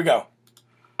 Here we go.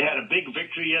 They had a big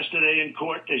victory yesterday in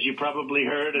court, as you probably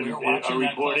heard and are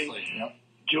reporting. Yep.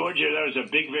 Georgia, that was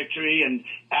a big victory, and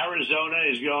Arizona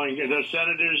is going. The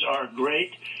senators are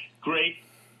great, great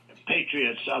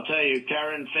patriots. I'll tell you,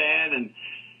 Karen Fann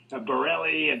and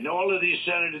Borelli and all of these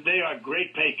senators, they are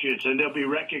great patriots, and they'll be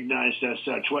recognized as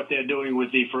such, what they're doing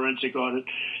with the forensic audit.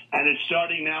 And it's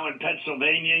starting now in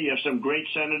Pennsylvania. You have some great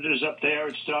senators up there.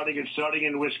 It's starting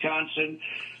in Wisconsin.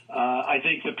 I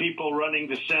think the people running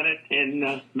the Senate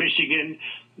in Michigan,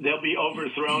 they'll be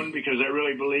overthrown because I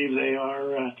really believe they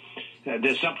are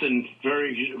There's something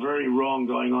very, very wrong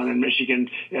going on in Michigan.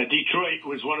 Detroit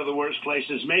was one of the worst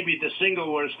places, maybe the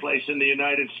single worst place in the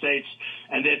United States,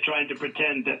 and they're trying to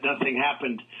pretend that nothing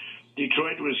happened.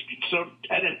 Detroit was so,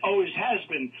 and it always has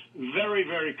been, very,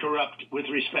 very corrupt with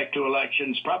respect to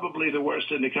elections, probably the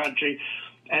worst in the country.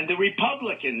 And the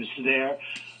Republicans there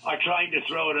are trying to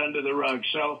throw it under the rug.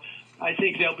 So I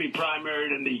think they'll be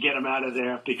primaried and they get them out of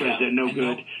there because they're no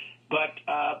good. But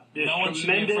there's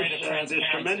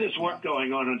tremendous work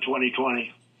going on in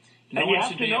 2020. And you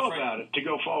have to know about it to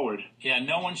go forward. Yeah,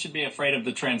 no one should be afraid of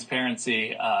the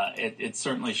transparency. It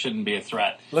certainly shouldn't be a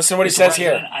threat. Listen to what he says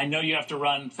here. I know you have to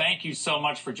run. Thank you so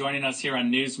much for joining us here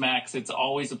on Newsmax. It's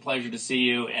always a pleasure to see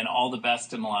you, and all the best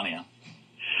to Melania.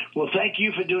 Well, thank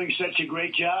you for doing such a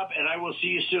great job, and I will see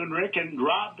you soon, Rick and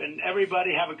Rob, and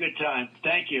everybody have a good time.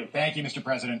 Thank you. Thank you, Mr.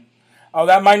 President. Oh,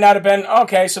 that might not have been...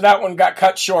 Okay, so that one got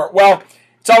cut short. Well,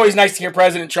 it's always nice to hear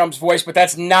President Trump's voice, but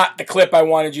that's not the clip I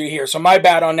wanted you to hear, so my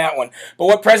bad on that one. But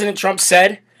what President Trump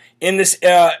said in this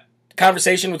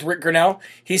conversation with Rick Grinnell,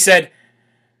 he said,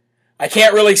 I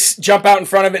can't really jump out in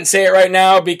front of it and say it right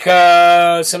now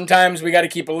because sometimes we got to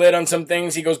keep a lid on some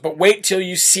things. He goes, but wait till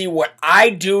you see what I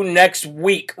do next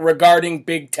week regarding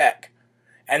big tech.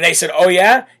 And they said, oh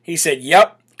yeah? He said,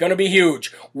 yep, going to be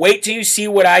huge. Wait till you see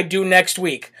what I do next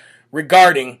week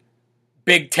regarding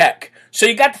big tech. So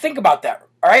you got to think about that.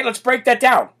 All right, let's break that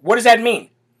down. What does that mean?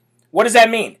 What does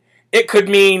that mean? It could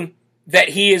mean that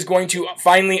he is going to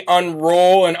finally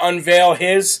unroll and unveil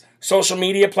his social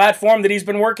media platform that he's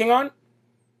been working on.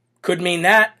 Could mean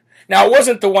that. Now, it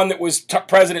wasn't the one that was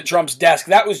President Trump's desk.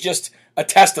 That was just a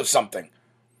test of something.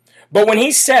 But when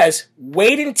he says,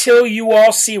 wait until you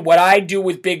all see what I do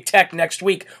with big tech next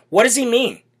week, what does he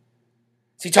mean?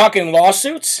 Is he talking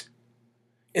lawsuits?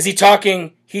 Is he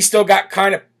talking he's still got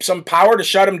kind of some power to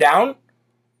shut him down?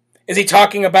 Is he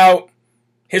talking about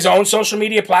his own social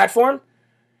media platform?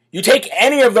 You take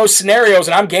any of those scenarios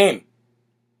and I'm game.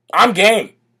 I'm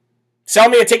game. Sell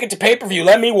me a ticket to pay-per-view.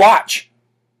 Let me watch.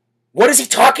 What is he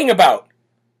talking about?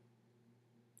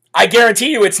 I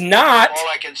guarantee you it's not. All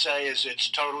I can say is it's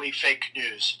totally fake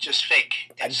news. Just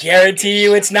fake. I guarantee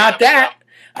you it's not that.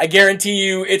 I guarantee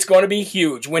you it's going to be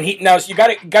huge. When he now we got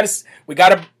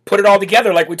to put it all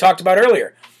together like we talked about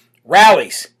earlier.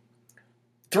 Rallies.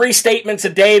 3 statements a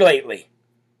day lately.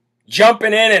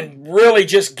 Jumping in and really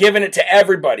just giving it to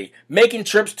everybody. Making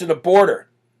trips to the border.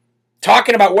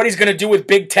 Talking about what he's going to do with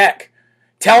big tech.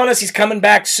 Telling us he's coming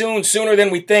back soon, sooner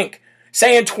than we think.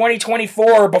 Saying 2024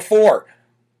 or before.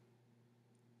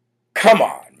 Come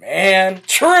on, man.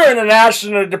 True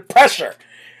international pressure.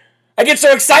 I get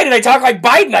so excited. I talk like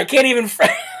Biden. I can't even...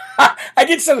 I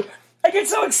get so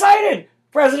excited.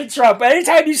 President Trump.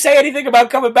 Anytime you say anything about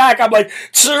coming back, I'm like,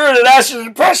 true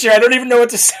international pressure. I don't even know what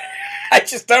to say. I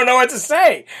just don't know what to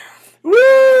say.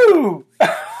 Woo!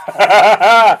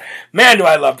 Man, do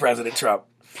I love President Trump.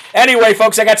 Anyway,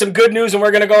 folks, I got some good news, and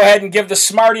we're going to go ahead and give the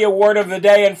Smarty Award of the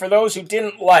day. And for those who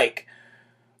didn't like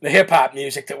the hip-hop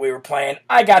music that we were playing,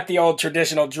 I got the old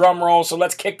traditional drum roll, so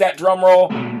let's kick that drum roll.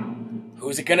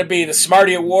 Who's it going to be? The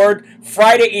Smarty Award,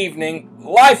 Friday evening,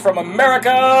 live from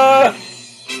America,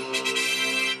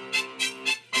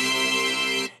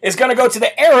 is going to go to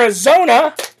the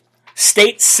Arizona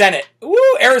State Senate. Woo,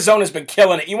 Arizona's been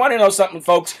killing it. You want to know something,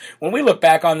 folks? When we look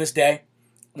back on this day,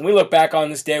 we're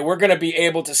going to be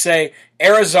able to say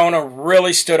Arizona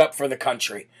really stood up for the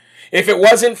country. If it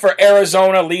wasn't for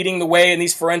Arizona leading the way in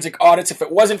these forensic audits, if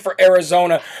it wasn't for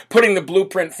Arizona putting the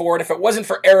blueprint forward, if it wasn't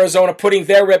for Arizona putting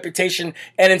their reputation,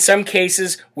 and in some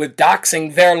cases with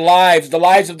doxing their lives, the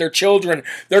lives of their children,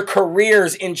 their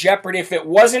careers in jeopardy, if it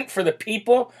wasn't for the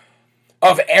people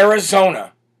of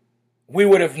Arizona, we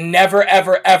would have never,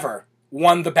 ever, ever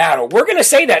won the battle. We're going to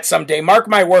say that someday. Mark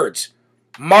my words.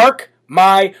 Mark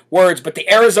my words. But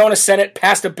the Arizona Senate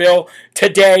passed a bill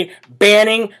today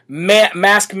banning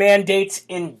mask mandates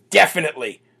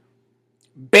indefinitely.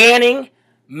 Banning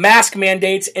mask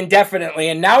mandates indefinitely.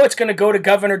 And now it's going to go to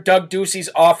Governor Doug Ducey's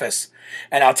office.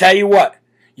 And I'll tell you what.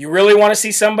 You really want to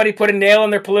see somebody put a nail in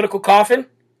their political coffin?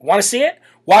 Want to see it?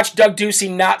 Watch Doug Ducey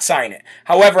not sign it.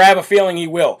 However, I have a feeling he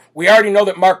will. We already know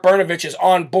that Mark Brnovich is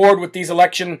on board with these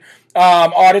election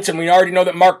audits, and we already know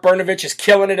that Mark Brnovich is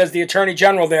killing it as the Attorney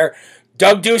General there.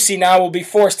 Doug Ducey now will be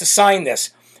forced to sign this,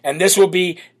 and this will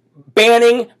be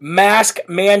banning mask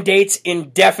mandates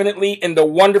indefinitely in the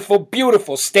wonderful,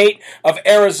 beautiful state of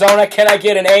Arizona. Can I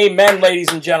get an amen,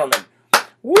 ladies and gentlemen?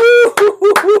 Woo!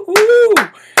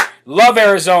 Love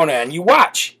Arizona, and you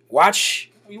watch what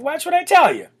I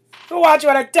tell you. Watch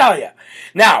what I tell you.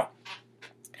 Now,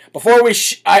 Before we,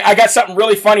 I got something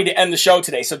really funny to end the show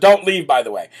today, so don't leave, by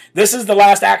the way. This is the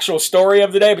last actual story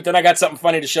of the day, but then I got something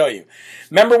funny to show you.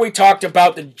 Remember we talked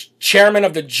about the chairman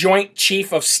of the Joint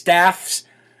Chief of Staffs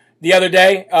the other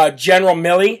day, General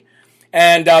Milley,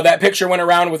 and that picture went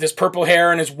around with his purple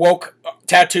hair and his woke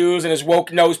tattoos and his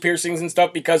woke nose piercings and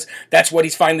stuff because that's what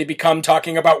he's finally become,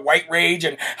 talking about white rage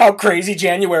and how crazy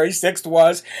January 6th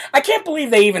was. I can't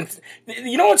believe they even...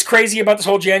 You know what's crazy about this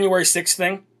whole January 6th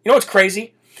thing? You know what's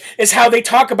crazy? Is how they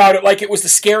talk about it like it was the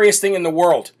scariest thing in the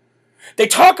world. They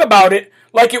talk about it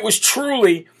like it was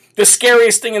truly the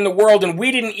scariest thing in the world, and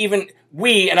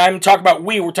and I'm talking about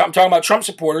I'm talking about Trump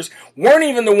supporters, weren't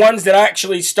even the ones that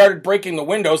actually started breaking the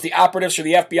windows. The operatives for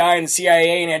the FBI and the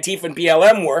CIA and Antifa and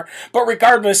BLM were, but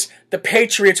regardless, the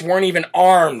Patriots weren't even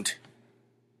armed.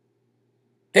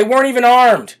 They weren't even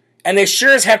armed. And they sure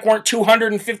as heck weren't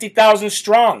 250,000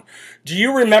 strong. Do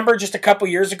you remember just a couple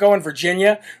years ago in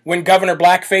Virginia when Governor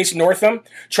Blackface Northam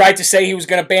tried to say he was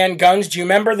going to ban guns? Do you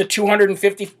remember the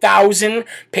 250,000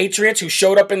 patriots who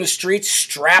showed up in the streets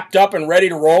strapped up and ready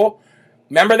to roll?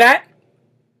 Remember that?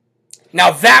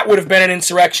 Now that would have been an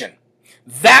insurrection.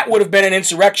 That would have been an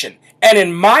insurrection. And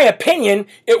in my opinion,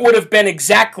 it would have been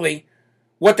exactly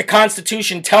what the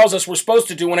Constitution tells us we're supposed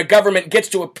to do when a government gets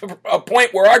to a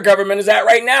point where our government is at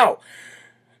right now.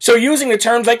 So using the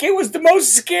terms like, it was the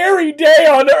most scary day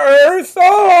on earth.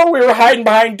 Oh, we were hiding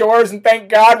behind doors, and thank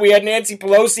God we had Nancy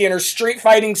Pelosi and her street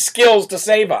fighting skills to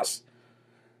save us,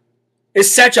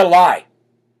 is such a lie.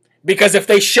 Because if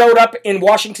they showed up in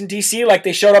Washington, D.C. like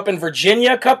they showed up in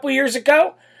Virginia a couple years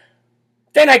ago,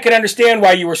 then I could understand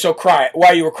why you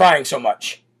were crying so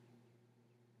much.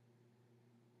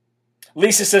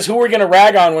 Lisa says, who are we going to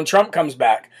rag on when Trump comes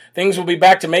back? Things will be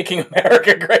back to making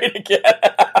America great again.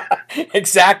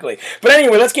 Exactly. But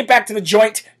anyway, let's get back to the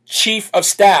Joint Chief of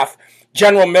Staff,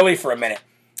 General Milley, for a minute.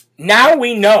 Now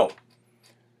we know,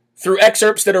 through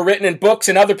excerpts that are written in books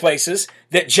and other places,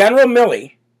 that General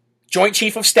Milley, Joint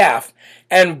Chief of Staff,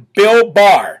 and Bill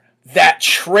Barr, that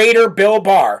traitor Bill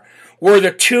Barr, were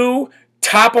the two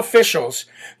top officials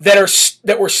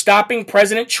that were stopping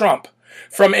President Trump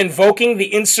from invoking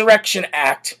the Insurrection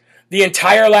Act the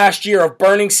entire last year of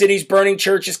burning cities, burning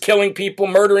churches, killing people,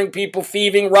 murdering people,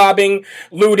 thieving, robbing,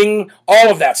 looting, all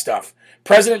of that stuff.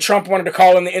 President Trump wanted to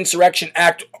call in the Insurrection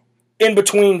Act in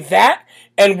between that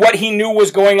and what he knew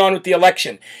was going on with the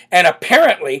election. And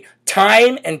apparently,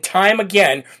 time and time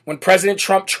again, when President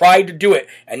Trump tried to do it,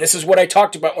 and this is what I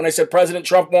talked about when I said President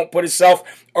Trump won't put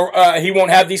himself, or he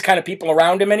won't have these kind of people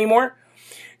around him anymore,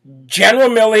 General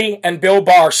Milley and Bill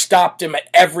Barr stopped him at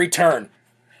every turn.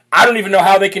 I don't even know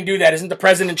how they can do that. Isn't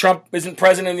President of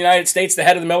the United States the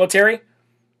head of the military?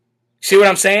 See what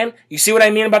I'm saying? You see what I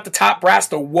mean about the top brass,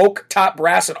 the woke top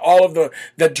brass, and all of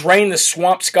the drain the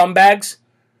swamp scumbags?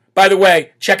 By the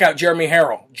way, check out Jeremy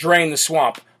Harrell, Drain the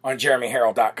Swamp, on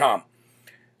jeremyharrell.com.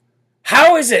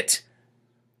 How is it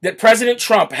that President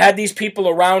Trump had these people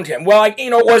around him? Well,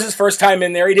 it was his first time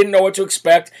in there. He didn't know what to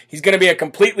expect. He's going to be a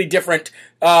completely different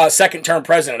second-term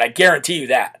president. I guarantee you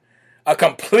that. A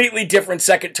completely different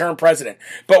second-term president.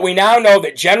 But we now know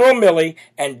that General Milley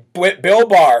and Bill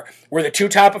Barr were the two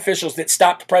top officials that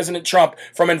stopped President Trump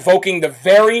from invoking the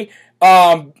very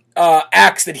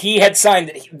acts that he had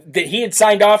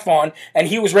signed off on and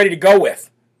he was ready to go with.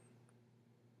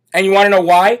 And you want to know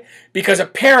why? Because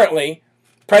apparently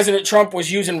President Trump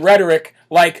was using rhetoric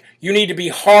like, you need to be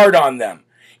hard on them.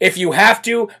 If you have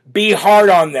to, be hard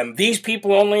on them. These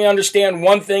people only understand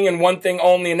one thing and one thing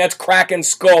only, and that's cracking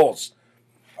skulls.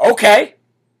 Okay.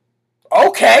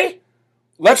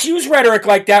 Let's use rhetoric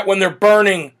like that when they're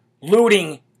burning,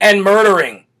 looting, and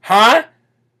murdering. Huh?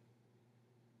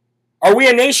 Are we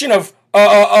a nation of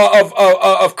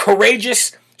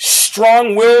courageous,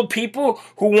 strong-willed people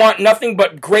who want nothing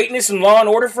but greatness and law and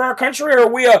order for our country? Or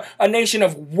are we a nation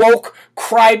of woke,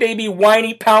 crybaby,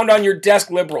 whiny,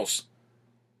 pound-on-your-desk liberals?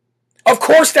 Of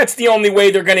course that's the only way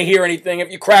they're going to hear anything,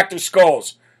 if you crack their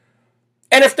skulls.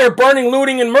 And if they're burning,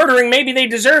 looting, and murdering, maybe they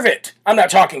deserve it. I'm not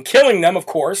talking killing them, of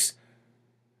course.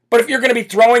 But if you're going to be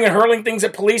throwing and hurling things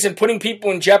at police and putting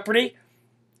people in jeopardy,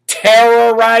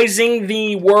 terrorizing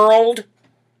the world,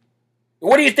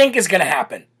 what do you think is going to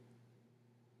happen?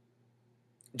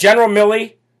 General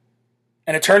Milley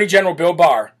and Attorney General Bill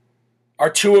Barr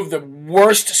are two of the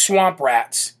worst swamp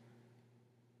rats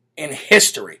in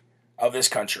history of this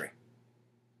country.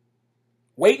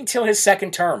 Wait until his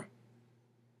second term.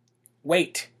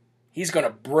 Wait. He's going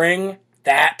to bring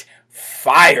that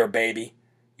fire, baby.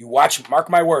 You watch, mark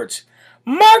my words.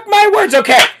 Mark my words.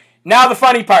 Okay, now the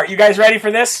funny part. You guys ready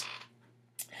for this?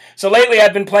 So lately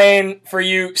I've been playing for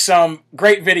you some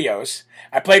great videos.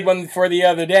 I played one for the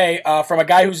other day from a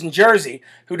guy who's in Jersey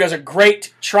who does a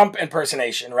great Trump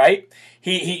impersonation, right?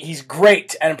 He's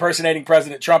great at impersonating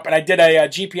President Trump, and I did a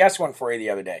GPS one for you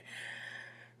the other day.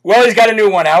 Well, he's got a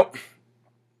new one out,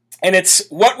 and it's,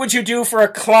 what would you do for a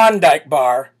Klondike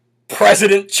bar,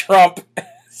 President Trump?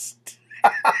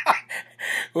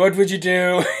 What would you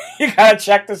do? You gotta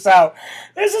check this out.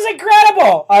 This is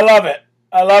incredible. I love it.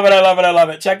 I love it, I love it, I love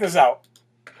it. Check this out.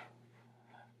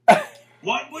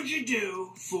 What would you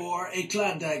do for a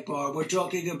Klondike bar? We're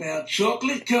talking about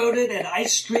chocolate-coated and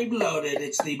ice cream loaded.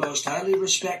 It's the most highly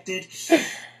respected,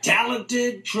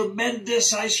 talented,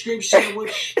 tremendous ice cream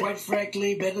sandwich, quite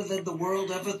frankly, better than the world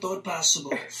ever thought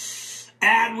possible.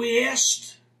 And we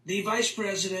asked the vice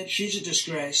president, she's a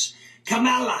disgrace,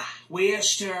 Kamala, we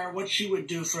asked her what she would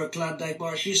do for a Klondike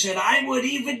bar. She said, I would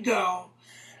even go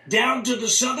down to the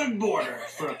southern border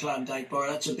for a Klondike bar.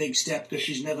 That's a big step because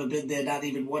she's never been there, not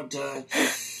even one time.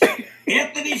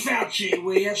 Anthony Fauci,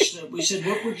 we asked him, we said,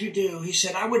 what would you do? He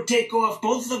said, I would take off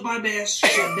both of my masks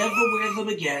and never wear them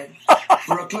again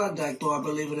for a Klondike bar.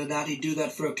 Believe it or not, he'd do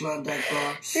that for a Klondike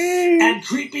bar. And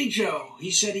Creepy Joe,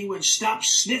 he said he would stop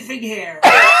sniffing hair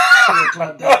for a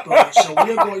Klondike bar. So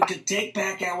we're going to take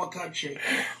back our country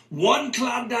one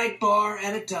Klondike bar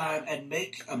at a time and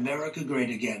make America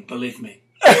great again. Believe me.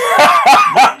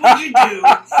 What would you do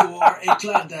for a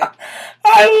Klondike?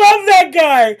 I love that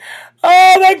guy.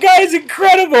 Oh, that guy is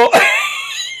incredible.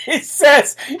 He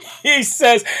says,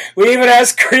 we even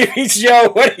asked Creepy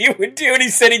Joe what he would do, and he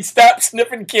said he'd stop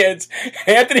sniffing kids.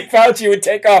 Anthony Fauci would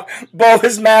take off both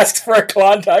his masks for a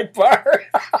Klondike bar.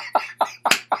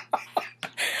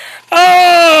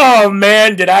 Oh,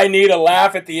 man, did I need a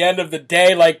laugh at the end of the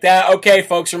day like that? Okay,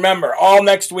 folks, remember, all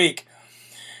next week.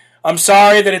 I'm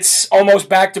sorry that it's almost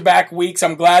back-to-back weeks.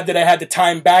 I'm glad that I had the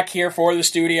time back here for the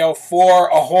studio for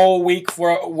a whole week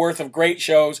worth of great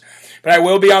shows. But I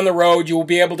will be on the road. You will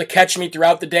be able to catch me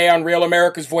throughout the day on Real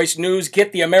America's Voice News.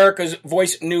 Get the America's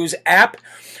Voice News app.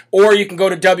 Or you can go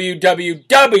to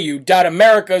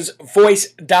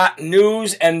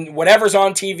www.americasvoice.news, and whatever's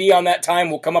on TV on that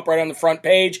time will come up right on the front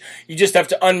page. You just have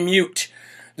to unmute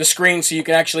the screen so you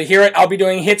can actually hear it. I'll be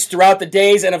doing hits throughout the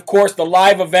days, and of course the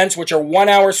live events, which are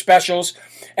 1-hour specials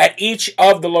at each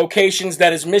of the locations.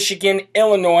 That is Michigan,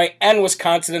 Illinois, and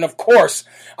Wisconsin. And of course,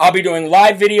 I'll be doing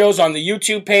live videos on the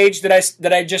YouTube page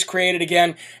that I just created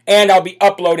again, and I'll be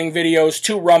uploading videos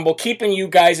to Rumble, keeping you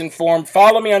guys informed.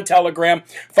 Follow me on Telegram,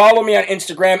 follow me on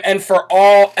Instagram, and for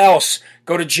all else,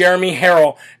 go to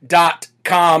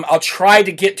jeremyharrell.com. I'll try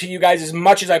to get to you guys as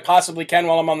much as I possibly can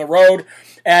while I'm on the road,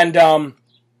 and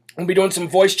we'll be doing some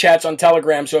voice chats on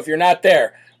Telegram, so if you're not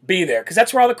there, be there, because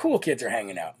that's where all the cool kids are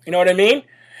hanging out. You know what I mean?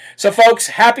 So, folks,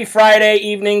 happy Friday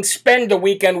evening. Spend the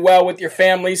weekend well with your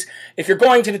families. If you're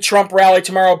going to the Trump rally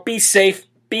tomorrow, be safe,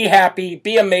 be happy,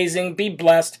 be amazing, be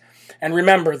blessed. And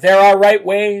remember, there are right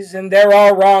ways and there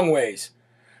are wrong ways.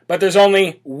 But there's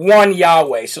only one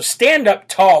Yahweh. So stand up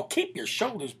tall, keep your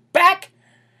shoulders back,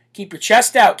 keep your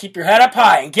chest out, keep your head up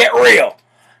high, and get real.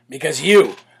 Because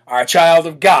you are a child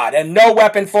of God, and no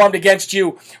weapon formed against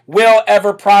you will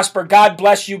ever prosper. God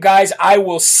bless you guys. I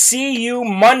will see you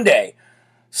Monday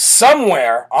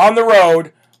somewhere on the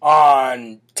road,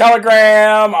 on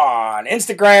Telegram, on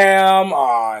Instagram,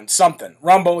 on something.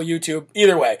 Rumble, YouTube,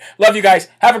 either way. Love you guys.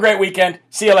 Have a great weekend.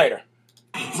 See you later.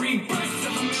 Rebirth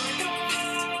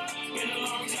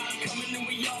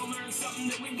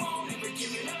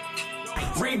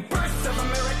of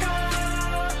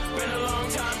America. Been a long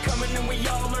time coming and we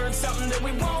all learned something that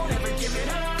we won't ever give it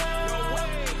up. No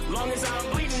way. Long as I'm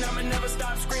bleeding, I'ma never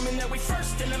stop screaming that we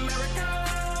first in America.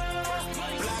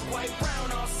 Black, white,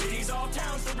 brown, all cities, all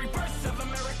towns, the rebirth